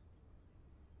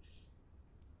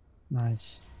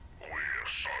 Nice.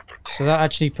 So that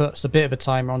actually puts a bit of a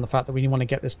timer on the fact that we want to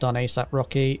get this done ASAP,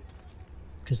 Rocky.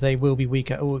 Because they will be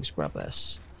weaker. Oh, let's grab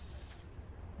this.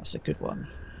 That's a good one.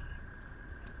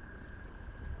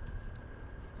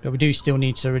 But we do still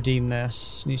need to redeem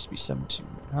this. It needs to be 17.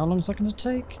 How long is that going to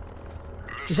take?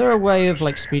 Is there a way of,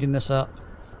 like, speeding this up?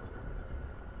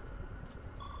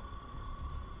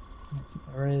 I don't think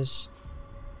there is.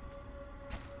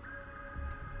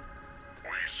 We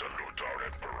salute our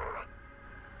Emperor.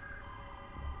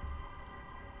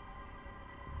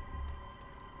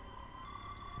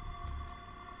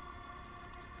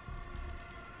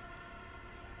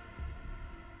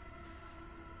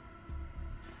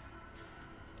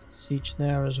 Siege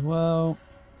there as well.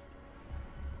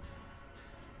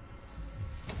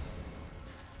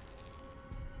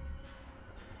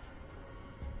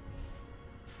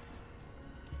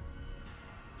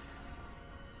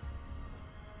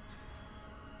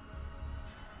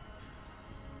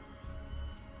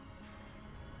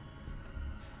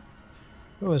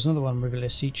 Oh, there's another one, regular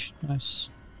Siege. Nice.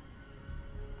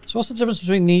 So what's the difference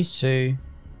between these two?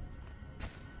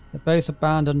 They're both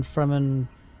abandoned Fremen.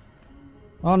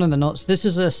 Oh no, they're not. So this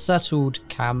is a settled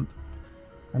camp,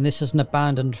 and this is an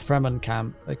abandoned Fremen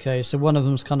camp. Okay, so one of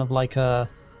them's kind of like a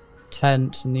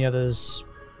tent, and the other's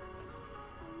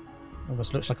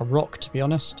almost looks like a rock, to be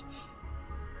honest.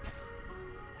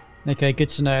 Okay, good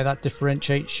to know that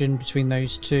differentiation between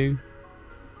those two.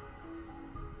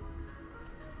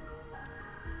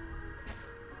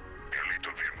 Elite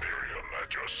of the Imperium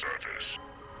at your service.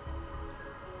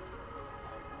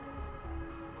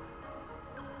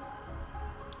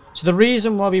 So the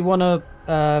reason why we want to,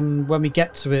 when we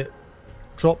get to it,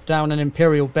 drop down an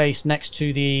Imperial base next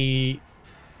to the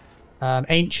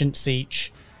ancient Sietch.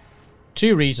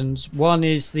 Two reasons. One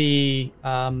is the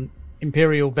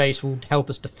Imperial base will help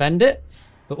us defend it,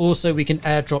 but also we can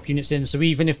airdrop units in. So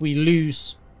even if we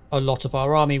lose a lot of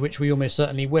our army, which we almost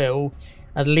certainly will,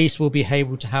 at least we'll be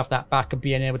able to have that back and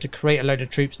being able to create a load of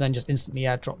troops and then just instantly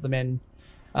airdrop them in.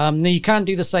 Now you can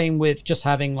do the same with just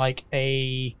having like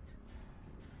a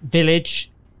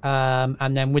village,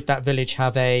 and then with that village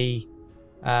have a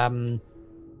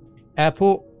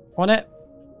airport on it.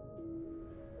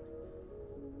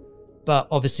 But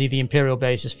obviously the Imperial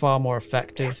base is far more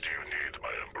effective. What do you need, my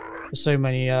Emperor? For so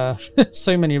many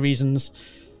so many reasons.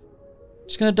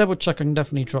 Just gonna double check I can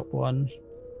definitely drop one.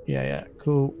 Yeah,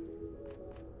 cool.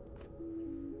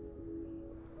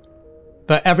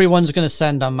 But everyone's gonna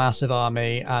send a massive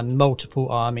army and multiple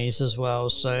armies as well,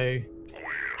 so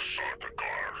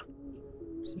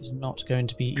it's not going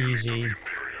to be easy,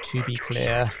 to be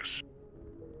clear.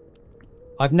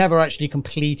 I've never actually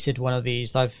completed one of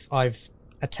these. I've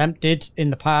attempted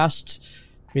in the past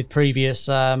with previous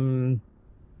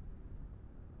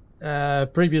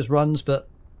previous runs, but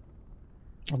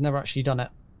I've never actually done it.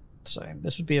 So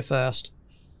this would be a first.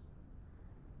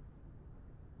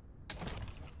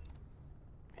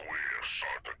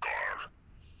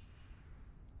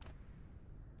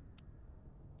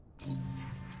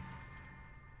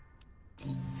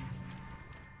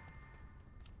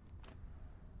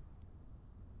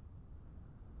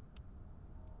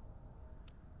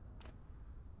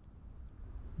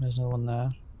 There's no one there.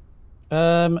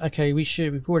 Okay,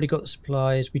 we've already got the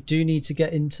supplies. We do need to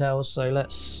get intel, so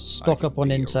let's stock up on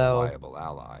intel. Reliable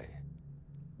ally.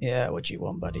 Yeah, what do you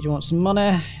want, buddy? Do you want some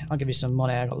money? I'll give you some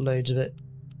money. I got loads of it.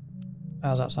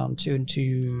 How's that sound? 2 and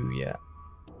 2, yeah.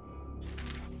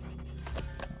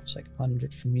 I'll take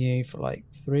 100 from you for like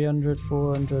 300,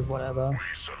 400, whatever.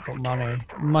 Got money.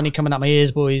 Money coming out my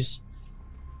ears, boys.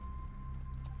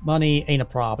 Money ain't a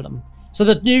problem. So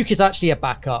the nuke is actually a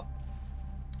backup.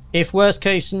 If worst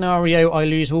case scenario, I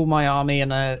lose all my army and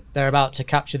they're about to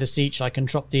capture the Sietch, I can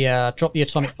drop the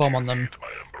atomic bomb on them,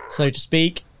 so to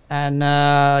speak. And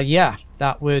yeah,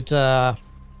 that would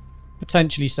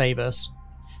potentially save us.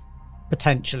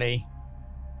 Potentially.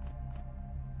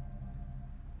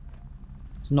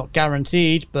 It's not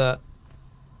guaranteed, but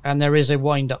And there is a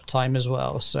wind-up time as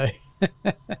well, so...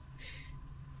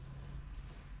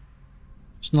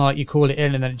 It's not like you call it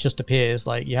in and then it just appears.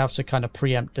 Like, you have to kind of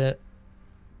preempt it.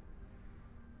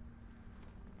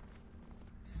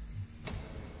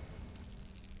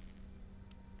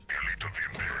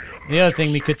 The other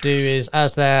thing we could do is,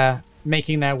 as they're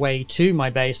making their way to my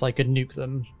base, I could nuke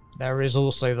them. There is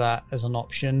also that as an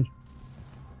option.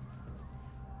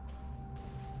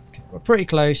 Okay, we're pretty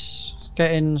close.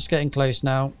 It's getting close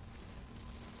now.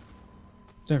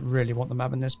 Don't really want them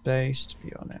having this base, to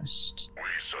be honest. We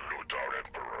salute our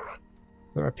Emperor.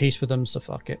 We're at peace with them, so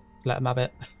fuck it. Let them have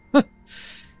it.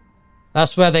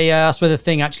 That's where the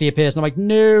thing actually appears, and I'm like,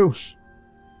 no!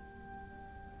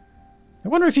 I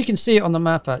wonder if you can see it on the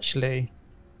map, actually.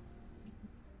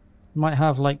 Might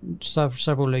have, like,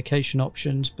 several location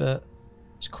options, but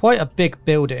it's quite a big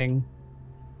building.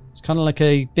 It's kind of like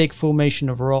a big formation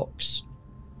of rocks.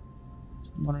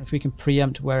 I'm wondering if we can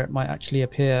preempt where it might actually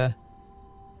appear.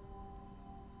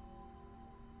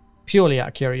 Purely out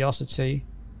of curiosity.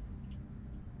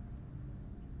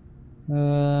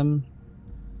 Let's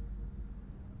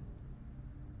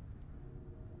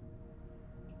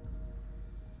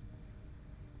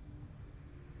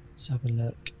have a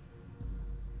look.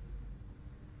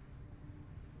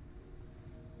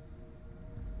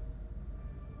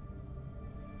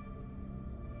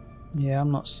 Yeah,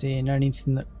 I'm not seeing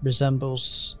anything that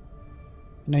resembles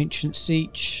an ancient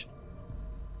Sietch.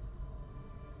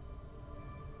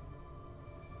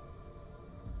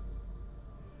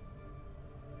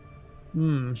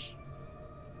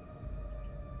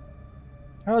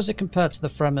 How is it compared to the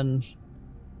Fremen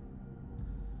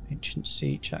ancient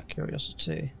Sietch, out of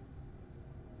curiosity?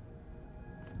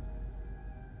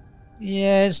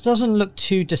 Yeah, it doesn't look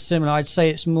too dissimilar. I'd say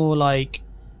it's more like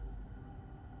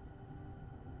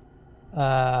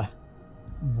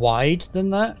wide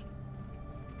than that.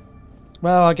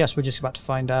 Well, I guess we're just about to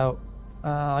find out.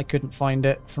 I couldn't find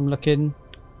it from looking.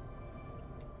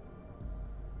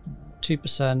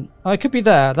 2%. Oh, it could be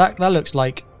there. That looks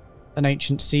like an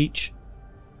ancient Sietch,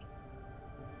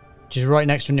 which is right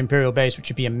next to an Imperial base, which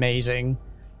would be amazing.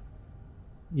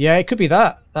 Yeah, it could be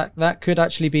that. That could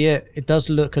actually be it. It does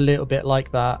look a little bit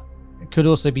like that. It could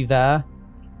also be there,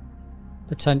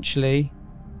 potentially.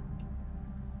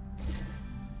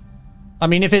 I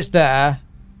mean, if it's there,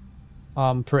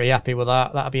 I'm pretty happy with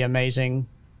that. That'd be amazing.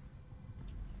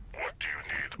 What do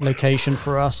you need? Location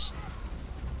for us.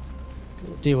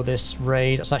 We'll deal with this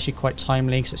raid. It's actually quite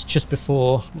timely because it's just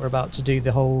before we're about to do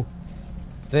the whole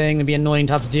thing. It'd be annoying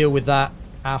to have to deal with that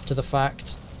after the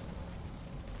fact.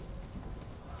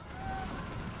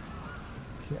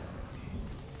 Okay.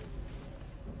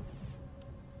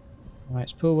 Right,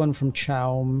 let's pull one from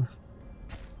Chaum.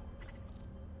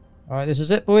 Alright, this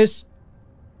is it, boys.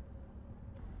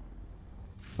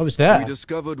 Oh, it's there. We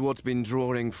discovered what's been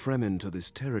drawing Fremen to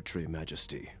this territory,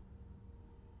 Majesty.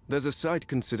 There's a site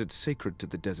considered sacred to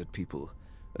the desert people,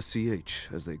 a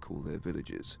Sietch, as they call their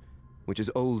villages, which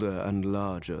is older and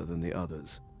larger than the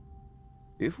others.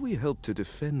 If we help to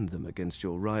defend them against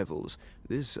your rivals,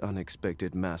 this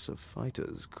unexpected mass of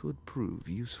fighters could prove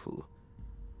useful.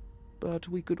 But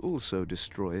we could also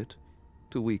destroy it.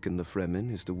 To weaken the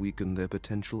Fremen is to weaken their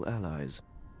potential allies.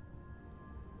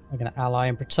 We're going to ally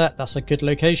and protect. That's a good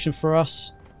location for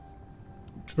us.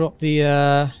 Drop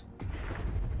the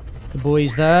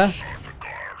boys there.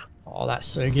 Oh, that's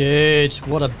so good.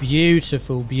 What a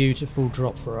beautiful, beautiful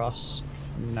drop for us.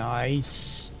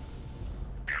 Nice.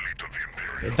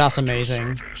 That's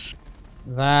amazing.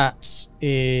 That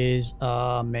is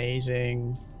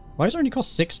amazing. Why does it only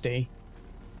cost 60?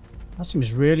 That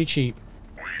seems really cheap.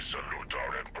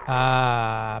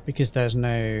 Ah, because there's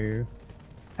no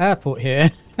airport here.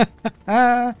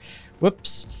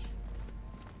 Whoops.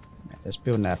 Let's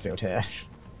build an airfield here.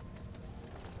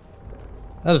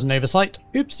 That was an oversight.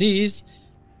 Oopsies.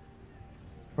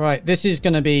 Right, this is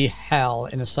going to be hell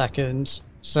in a second.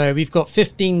 So we've got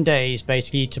 15 days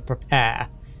basically to prepare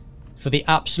for the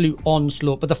absolute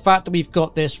onslaught. But the fact that we've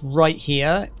got this right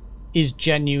here is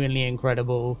genuinely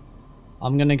incredible.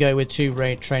 I'm going to go with 2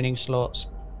 raid training slots.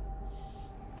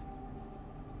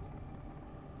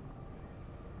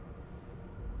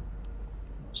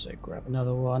 So grab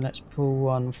another one. Let's pull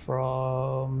one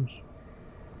from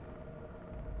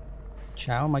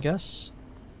Chaum, I guess.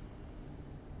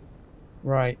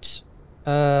 Right.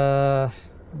 What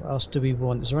else do we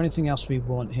want? Is there anything else we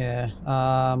want here?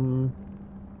 Not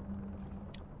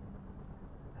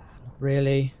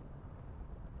really.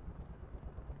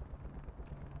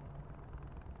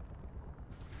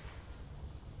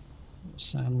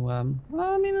 Sandworm.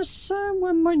 Well, I mean, a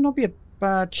sandworm might not be a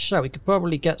bad shout. We could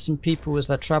probably get some people as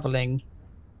they're traveling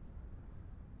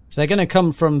So they're going to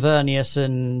come from Vernius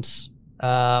and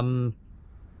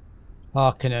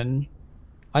Harkonnen.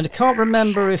 I can't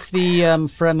remember if the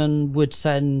Fremen would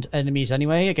send enemies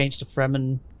anyway against a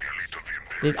Fremen.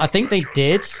 I think they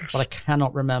did, but I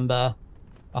cannot remember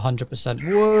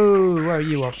 100%. Whoa, where are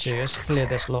you off to? Let's clear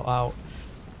this lot out.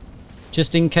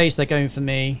 Just in case they're going for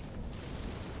me.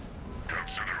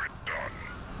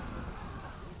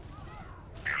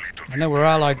 I know we're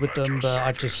allied with them,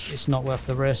 but it's not worth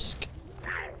the risk.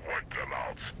 We'll wipe them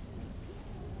out.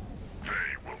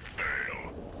 They will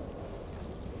fail.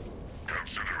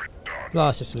 Consider it done.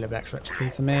 Plus, it's a little bit extra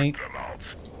XP for me. Them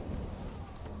out.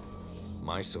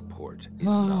 My support is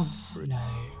Oh, not free. no.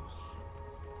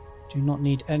 Do not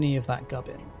need any of that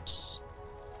gubbins.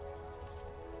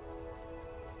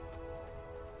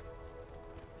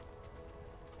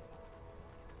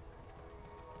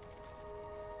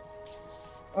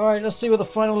 Alright, let's see what the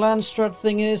final land strat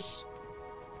thing is.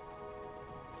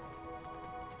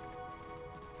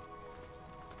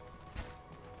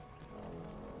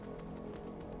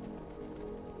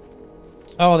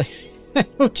 Oh, they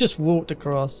just walked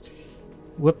across.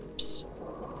 Whoops.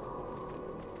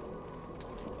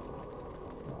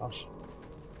 Gosh.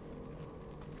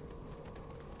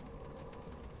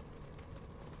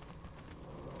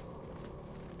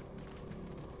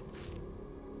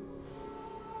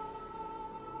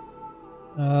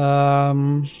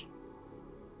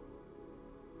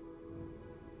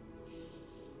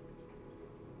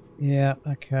 Yeah,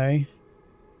 okay.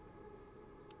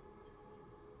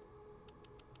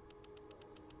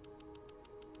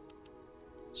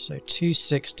 So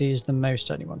 260 is the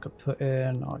most anyone could put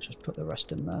in. I'll just put the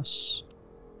rest in this.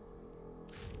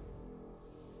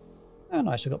 Oh,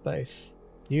 nice, we got both.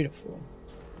 Beautiful.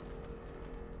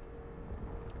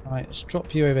 Alright, let's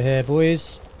drop you over here,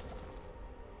 boys.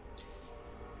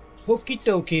 Okie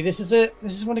dokie, this is it.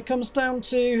 This is what it comes down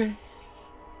to.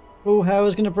 Oh, hell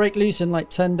is going to break loose in like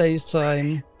 10 days'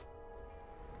 time.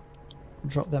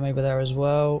 Drop them over there as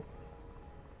well.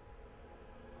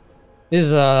 This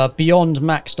is a beyond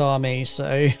maxed army,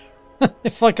 so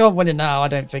if I can't win it now, I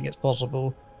don't think it's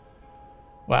possible.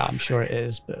 Well, I'm sure it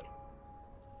is, but...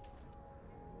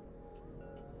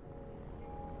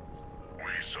 We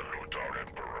salute our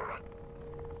Emperor.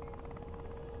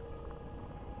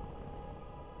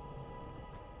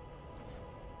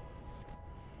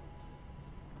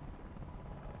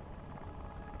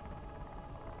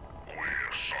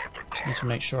 Just need to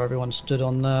make sure everyone stood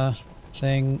on the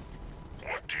thing.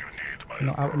 What do you need, my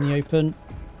Not out in the open.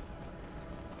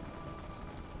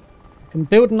 I can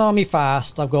build an army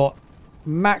fast. I've got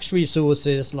max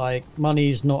resources, like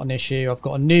money's not an issue. I've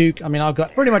got a nuke. I mean, I've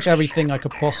got pretty much everything I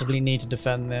could possibly need to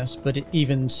defend this, but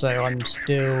even so, I'm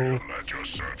still... at your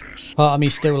service? Part of me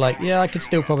still like, yeah, I could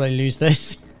still probably lose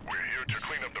this. We're here to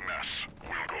clean up the mess.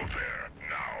 We'll go there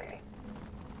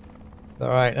now.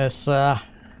 Alright,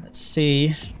 let's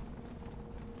see.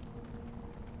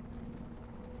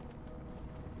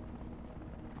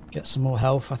 Get some more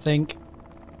health, I think.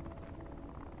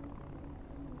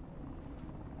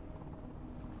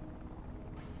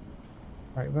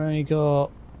 Right, we've only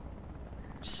got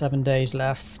 7 days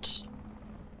left.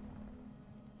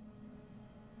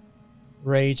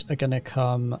 Raids are gonna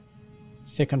come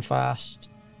thick and fast.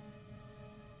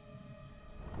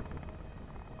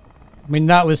 I mean,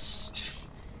 that was...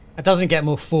 It doesn't get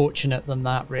more fortunate than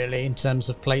that, really, in terms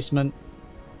of placement.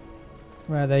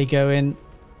 Where they go in.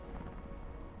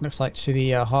 Looks like to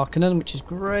the Harkonnen, which is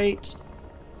great.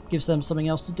 Gives them something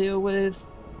else to deal with.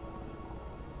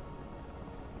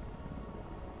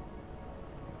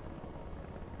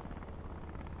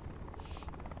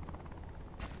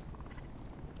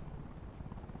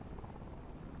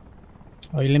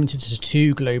 Oh, you're limited to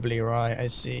 2 globally, right? I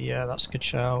see. Yeah, that's a good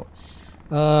shout.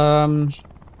 Alright,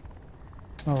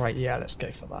 yeah, let's go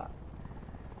for that.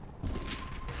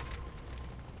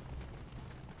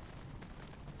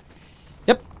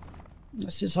 Yep.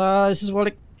 This is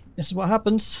what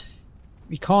happens.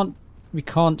 We can't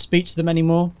speak to them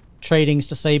anymore. Trading's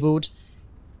disabled.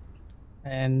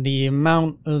 And the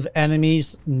amount of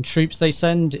enemies and troops they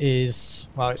send is,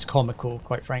 well, it's comical,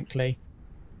 quite frankly.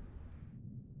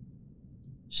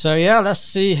 So yeah, let's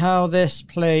see how this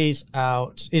plays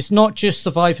out. It's not just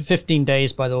survive for 15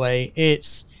 days, by the way.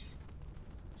 It's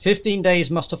 15 days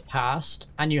must have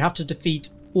passed, and you have to defeat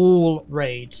all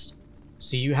raids.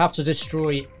 So you have to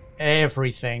destroy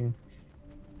everything.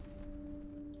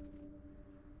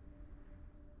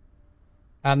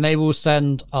 And they will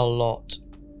send a lot.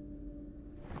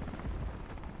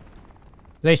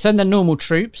 They send their normal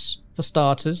troops, for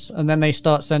starters, and then they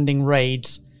start sending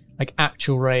raids. Like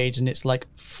actual raids, and it's like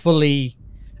fully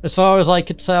As far as I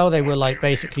could tell, they were like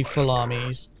basically full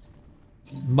armies.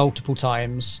 Multiple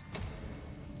times.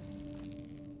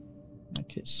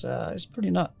 Like it's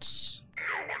pretty nuts. No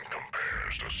one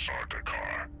compares to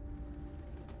Sardaukar.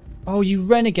 Oh, you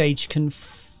renegades can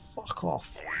fuck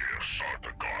off. We're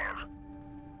Sardaukar.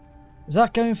 Is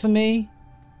that going for me?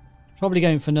 Probably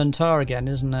going for Nuntar again,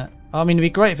 isn't it? I mean, it'd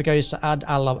be great if it goes to Ad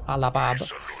Alabab.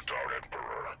 Salute our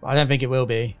Emperor. I don't think it will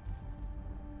be.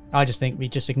 I just think we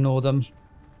just ignore them.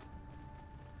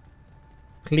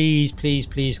 Please, please,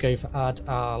 please go for Ad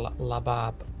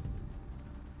Al-Labab.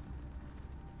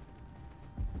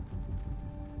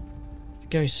 If it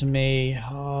goes for me,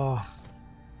 oh,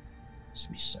 it's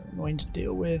gonna be so annoying to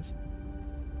deal with.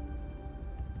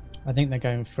 I think they're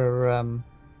going for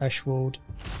Eschwald.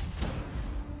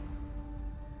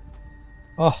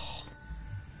 Oh.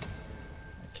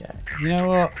 Okay. You know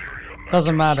what?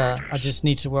 Doesn't matter. I just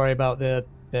need to worry about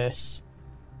this.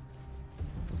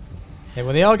 Okay,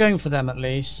 well they are going for them at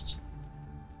least.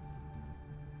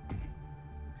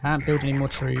 Can't build any more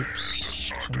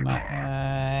troops.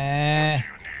 I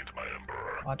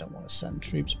don't want to send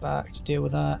troops back to deal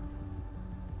with that.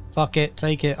 Fuck it,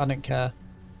 take it, I don't care.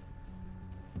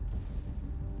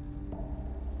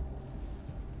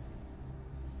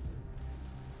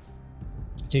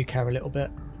 I do care a little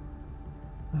bit.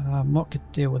 What could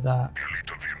deal with that?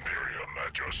 Elite of the Imperium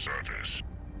at your service.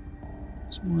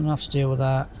 Small enough to deal with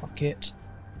that. Fuck it.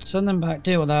 Send them back,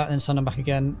 deal with that, and then send them back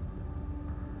again.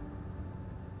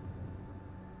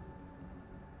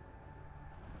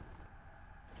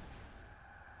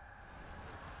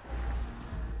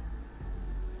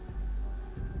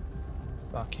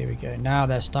 Fuck, here we go. Now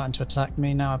they're starting to attack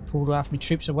me. Now I've pulled half my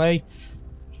troops away.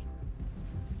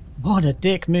 What a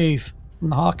dick move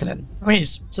from the Harkonnen. I mean,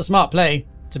 it's a smart play,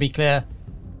 to be clear.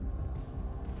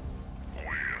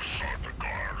 We're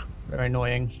Sardaukar. Very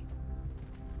annoying.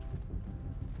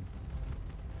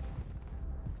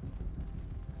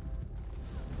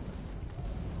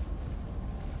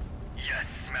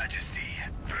 Yes, Majesty.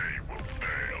 They will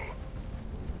fail.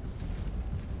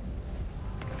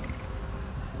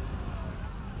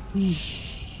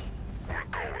 We're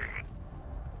going.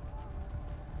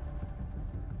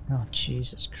 Oh,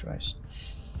 Jesus Christ.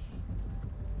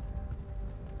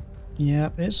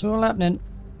 Yep, it's all happening.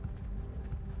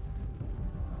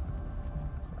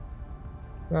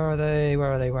 Where are they?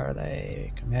 Where are they? Where are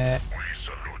they? Come here. We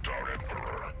salute our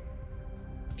Emperor.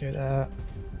 Go there.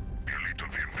 Elite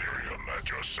of the Imperium at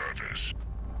your service.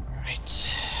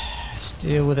 Right. Let's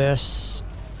deal with this.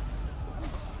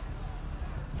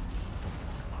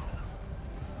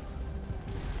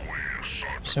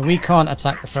 So we can't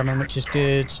attack the Fremen, which is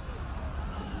good.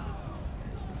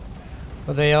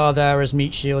 But they are there as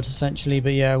meat shields, essentially.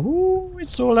 But yeah, woo,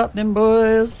 it's all happening,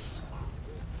 boys.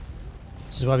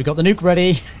 This is why we got the nuke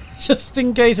ready. Just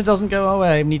in case it doesn't go our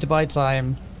way. We need to buy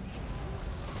time.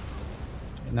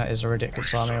 And that is a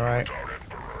ridiculous army, right? Our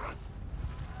Emperor.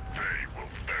 They will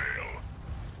fail.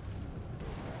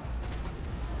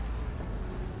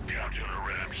 Captain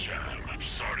Ramsham,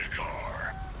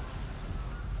 Sardaukar.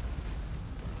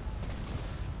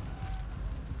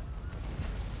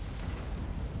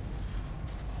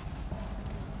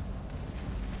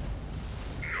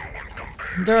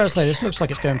 Dare I say, this looks like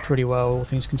it's going pretty well, all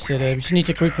things considered. We just need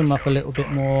to group them up a little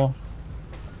bit more.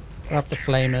 Grab the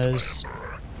flamers.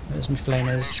 There's my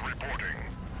flamers.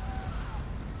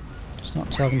 Just not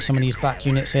targeting some of these back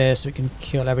units here so we can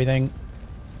kill everything.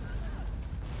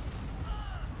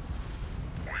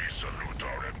 We salute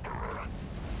our Emperor.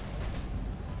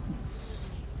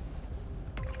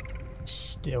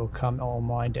 Still come, oh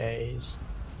my days.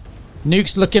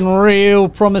 Nuke's looking real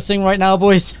promising right now,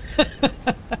 boys.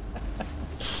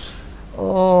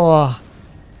 Oh.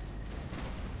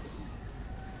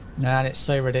 Man, it's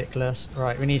so ridiculous.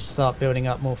 Right, we need to start building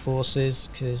up more forces,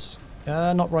 because...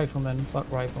 not riflemen.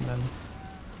 Fuck riflemen.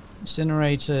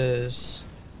 Incinerators.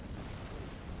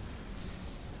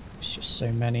 It's just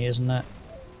so many, isn't it?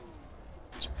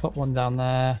 Let's put one down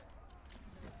there.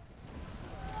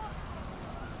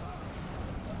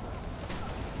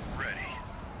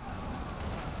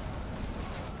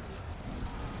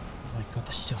 God,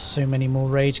 there's still so many more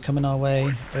raids coming our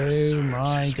way. Oh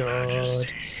my god.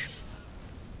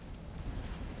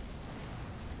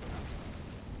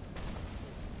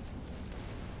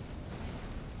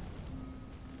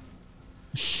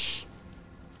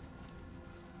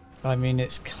 I mean,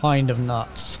 it's kind of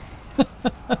nuts.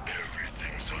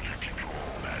 Everything's under control,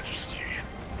 Majesty.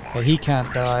 Okay, he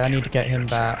can't die. I need to get him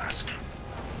back.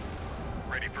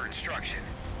 Ready for instruction.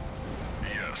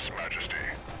 Yes, Majesty.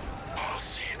 I'll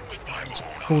see it with my own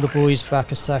Pull the boys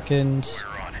back a second.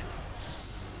 We're on it.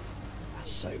 That's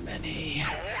so many.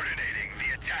 Coordinating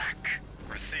the attack.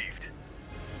 Received.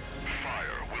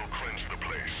 Fire will cleanse the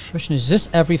place. Question is this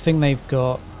everything they've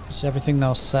got? Is everything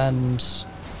they'll send?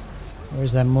 Or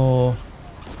is there more?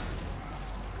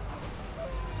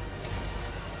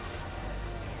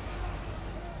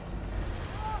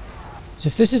 So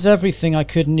if this is everything, I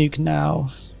could nuke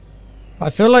now.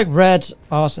 I feel like Red,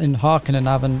 us, and Harkonnen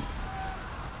haven't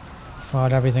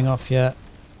fired everything off yet.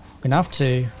 I'm gonna have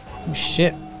to. Oh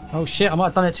shit. Oh shit, I might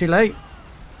have done it too late.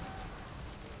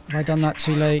 Have I done that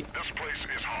too late? This place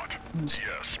is hot.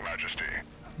 Yes, Majesty. I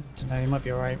don't know, you might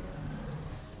be alright.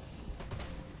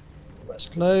 That's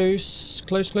close.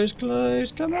 Close, close,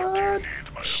 close. Come on.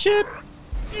 Shit.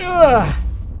 Ugh.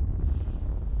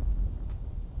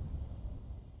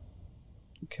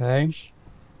 Okay.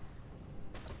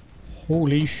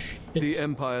 Holy shit. The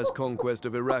Empire's conquest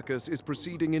of Arrakis is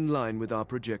proceeding in line with our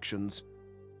projections.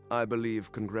 I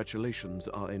believe congratulations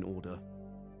are in order.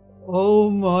 Oh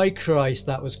my Christ,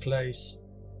 that was close.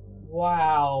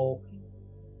 Wow.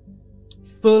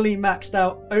 Fully maxed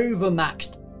out,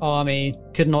 over-maxed army.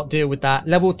 Could not deal with that.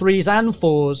 Level 3s and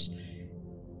 4s.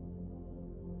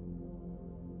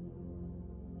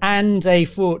 And a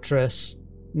fortress.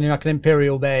 You know, like an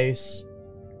Imperial base.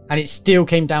 And it still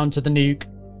came down to the nuke.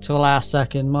 To the last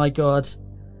second. My God.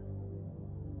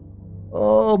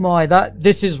 Oh my,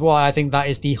 this is why I think that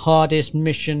is the hardest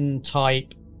mission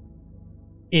type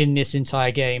in this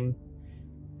entire game.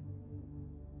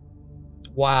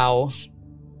 Wow.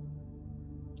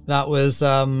 That was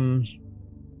a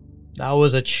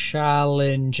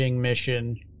challenging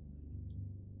mission.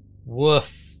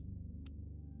 Woof.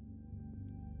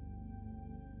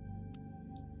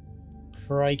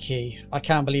 Crikey. I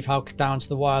can't believe how down to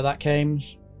the wire that came.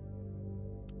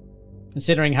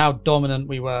 Considering how dominant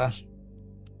we were.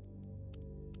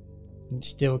 It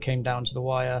still came down to the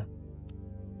wire.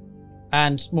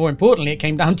 And more importantly, it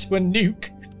came down to a nuke.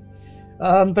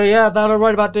 But yeah, that'll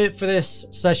right about do it for this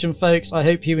session, folks. I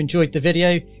hope you enjoyed the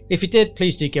video. If you did,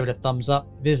 please do give it a thumbs up.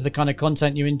 If this is the kind of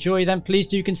content you enjoy, then please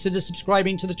do consider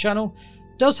subscribing to the channel.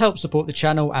 It does help support the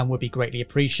channel and would be greatly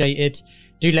appreciated.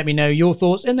 Do let me know your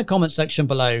thoughts in the comment section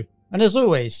below. And as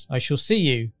always, I shall see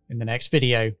you in the next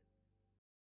video.